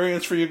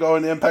experience for you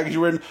going to Impact?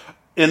 You were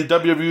in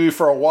WWE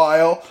for a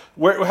while.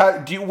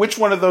 Which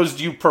one of those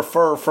do you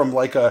prefer from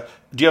do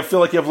you feel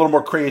like you have a little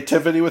more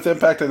creativity with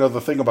Impact? I know the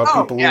thing about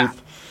people yeah.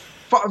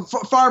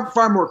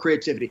 Far more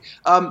creativity.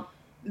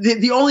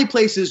 The only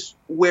places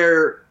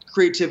where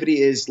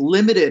creativity is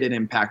limited in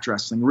Impact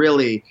Wrestling,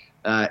 really,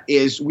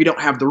 is we don't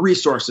have the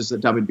resources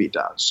that WWE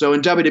does. So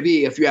in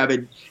WWE, if you have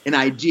an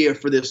idea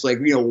for this, like,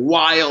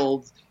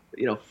 wild,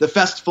 the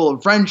Festival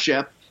of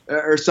Friendship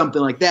or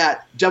something like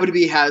that,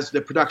 WWE has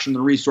the production, the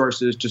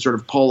resources to sort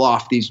of pull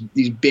off these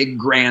big,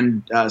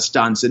 grand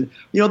stunts. And,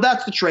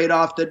 that's the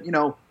trade-off that,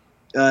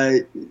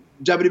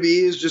 WWE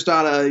is just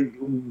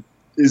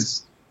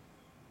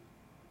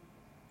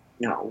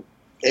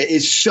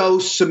is so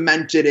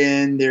cemented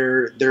in.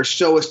 They're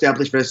so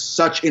established with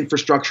such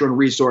infrastructure and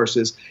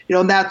resources.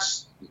 And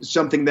that's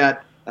something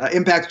that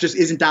Impact just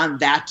isn't on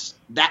that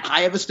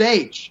high of a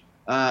stage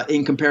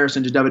in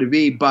comparison to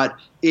WWE. But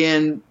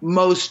in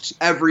most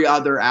every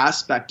other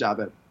aspect of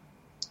it,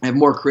 I have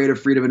more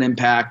creative freedom at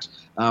Impact.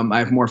 I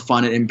have more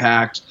fun at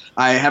Impact.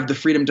 I have the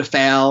freedom to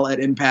fail at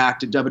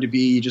Impact. At WWE,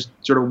 you just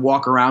sort of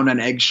walk around on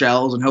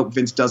eggshells and hope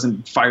Vince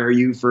doesn't fire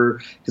you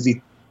because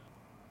he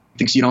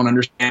thinks you don't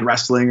understand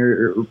wrestling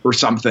or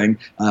something.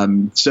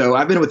 So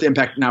I've been with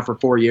Impact now for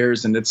 4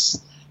 years, and it's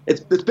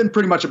been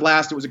pretty much a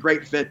blast. It was a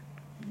great fit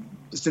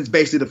since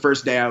basically the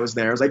first day I was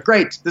there. I was like,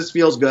 great, this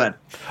feels good.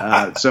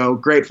 So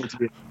grateful to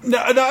be.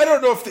 Now I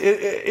don't know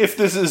if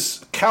this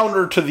is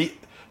counter to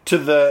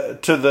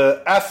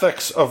the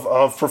ethics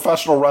of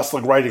professional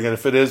wrestling writing, and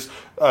if it is,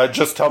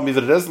 just tell me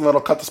that it is, and then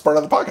I'll cut this part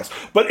of the podcast.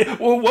 But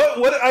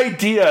what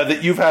idea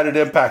that you've had at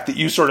Impact that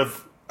you sort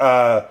of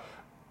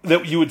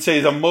that you would say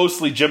is a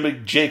mostly Jimmy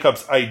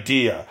Jacobs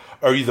idea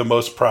are you the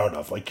most proud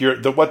of? Like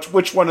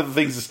which one of the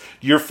things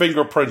your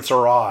fingerprints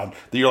are on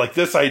that you're like,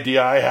 this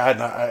idea I had,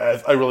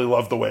 and I really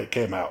love the way it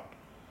came out?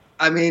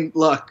 I mean,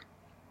 look,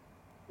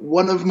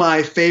 one of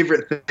my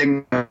favorite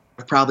things I've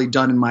probably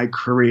done in my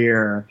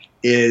career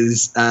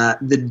is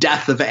the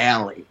death of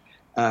Allie.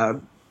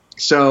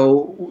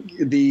 So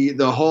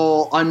the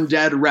whole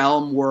Undead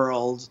Realm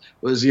world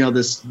was,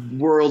 this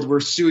world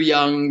where Su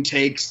Yung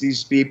takes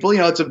these people.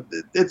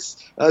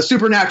 It's a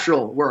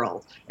supernatural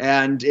world,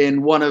 and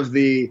in one of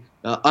the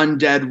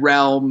Undead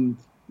Realm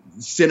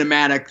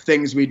cinematic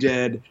things we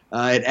did,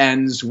 it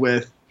ends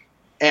with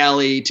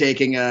Allie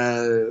taking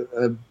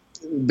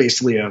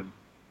basically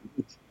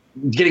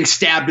getting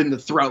stabbed in the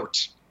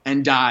throat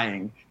and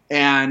dying.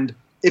 And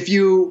if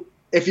you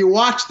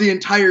watch the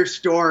entire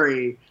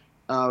story,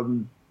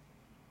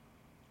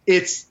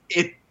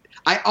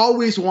 I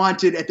always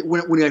wanted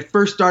when I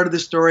first started the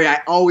story,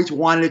 I always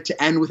wanted it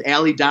to end with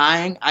Allie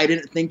dying. I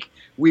didn't think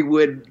we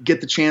would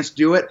get the chance to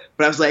do it,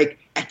 but I was like,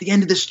 at the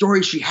end of the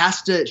story, she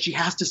has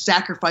to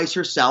sacrifice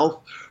herself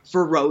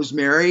for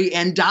Rosemary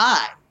and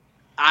die.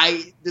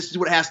 This is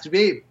what it has to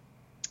be,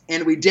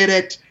 and we did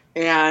it.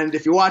 And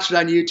if you watch it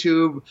on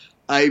YouTube,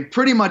 I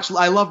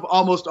love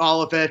almost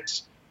all of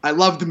it. I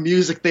love the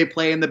music they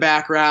play in the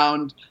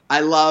background.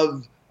 I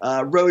love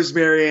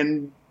Rosemary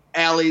and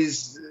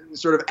Allie's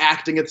sort of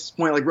acting at this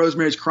point, like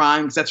Rosemary's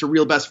crying because that's her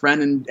real best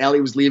friend, and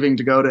Allie was leaving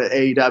to go to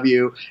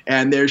AEW,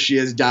 and there she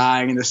is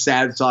dying, and the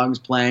sad song's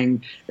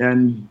playing,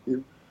 and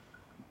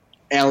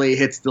Allie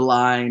hits the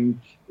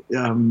line,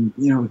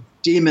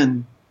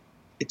 demon,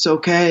 it's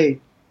okay,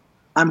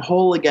 I'm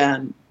whole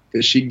again,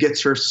 because she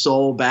gets her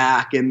soul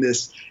back in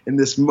this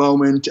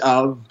moment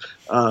of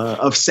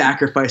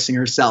sacrificing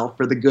herself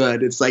for the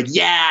good. It's like,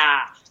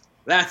 yeah,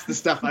 that's the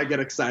stuff I get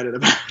excited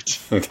about.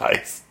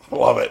 Nice.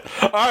 Love it.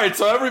 All right,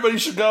 so everybody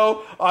should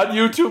go on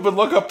YouTube and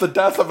look up The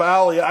Death of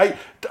Allie. I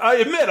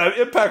admit,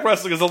 Impact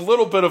Wrestling is a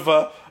little bit of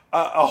a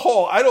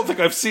hole. I don't think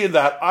I've seen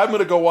that. I'm going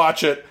to go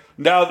watch it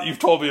now that you've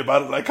told me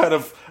about it. And I kind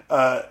of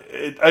that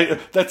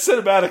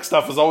cinematic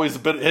stuff is always a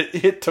bit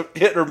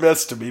hit or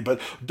miss to me,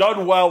 but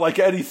done well, like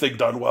anything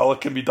done well,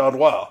 it can be done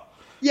well.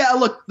 Yeah,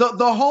 look,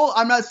 the whole.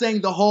 I'm not saying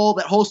that whole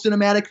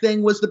cinematic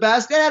thing was the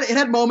best. It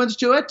had moments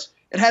to it.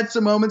 It had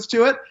some moments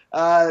to it.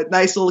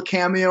 Nice little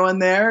cameo in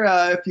there.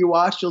 If you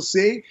watch, you'll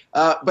see.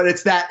 But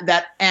it's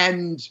that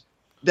end.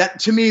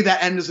 That to me,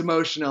 that end is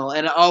emotional,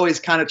 and it always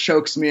kind of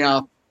chokes me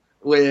up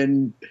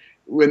when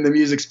the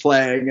music's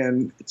playing.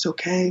 And it's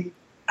okay,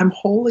 I'm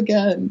whole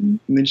again.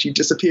 And then she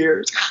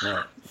disappears.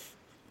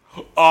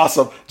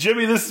 Awesome,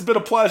 Jimmy. This has been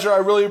a pleasure. I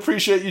really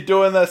appreciate you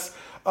doing this.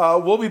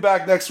 We'll be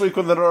back next week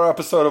with another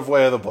episode of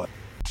Way of the Blade.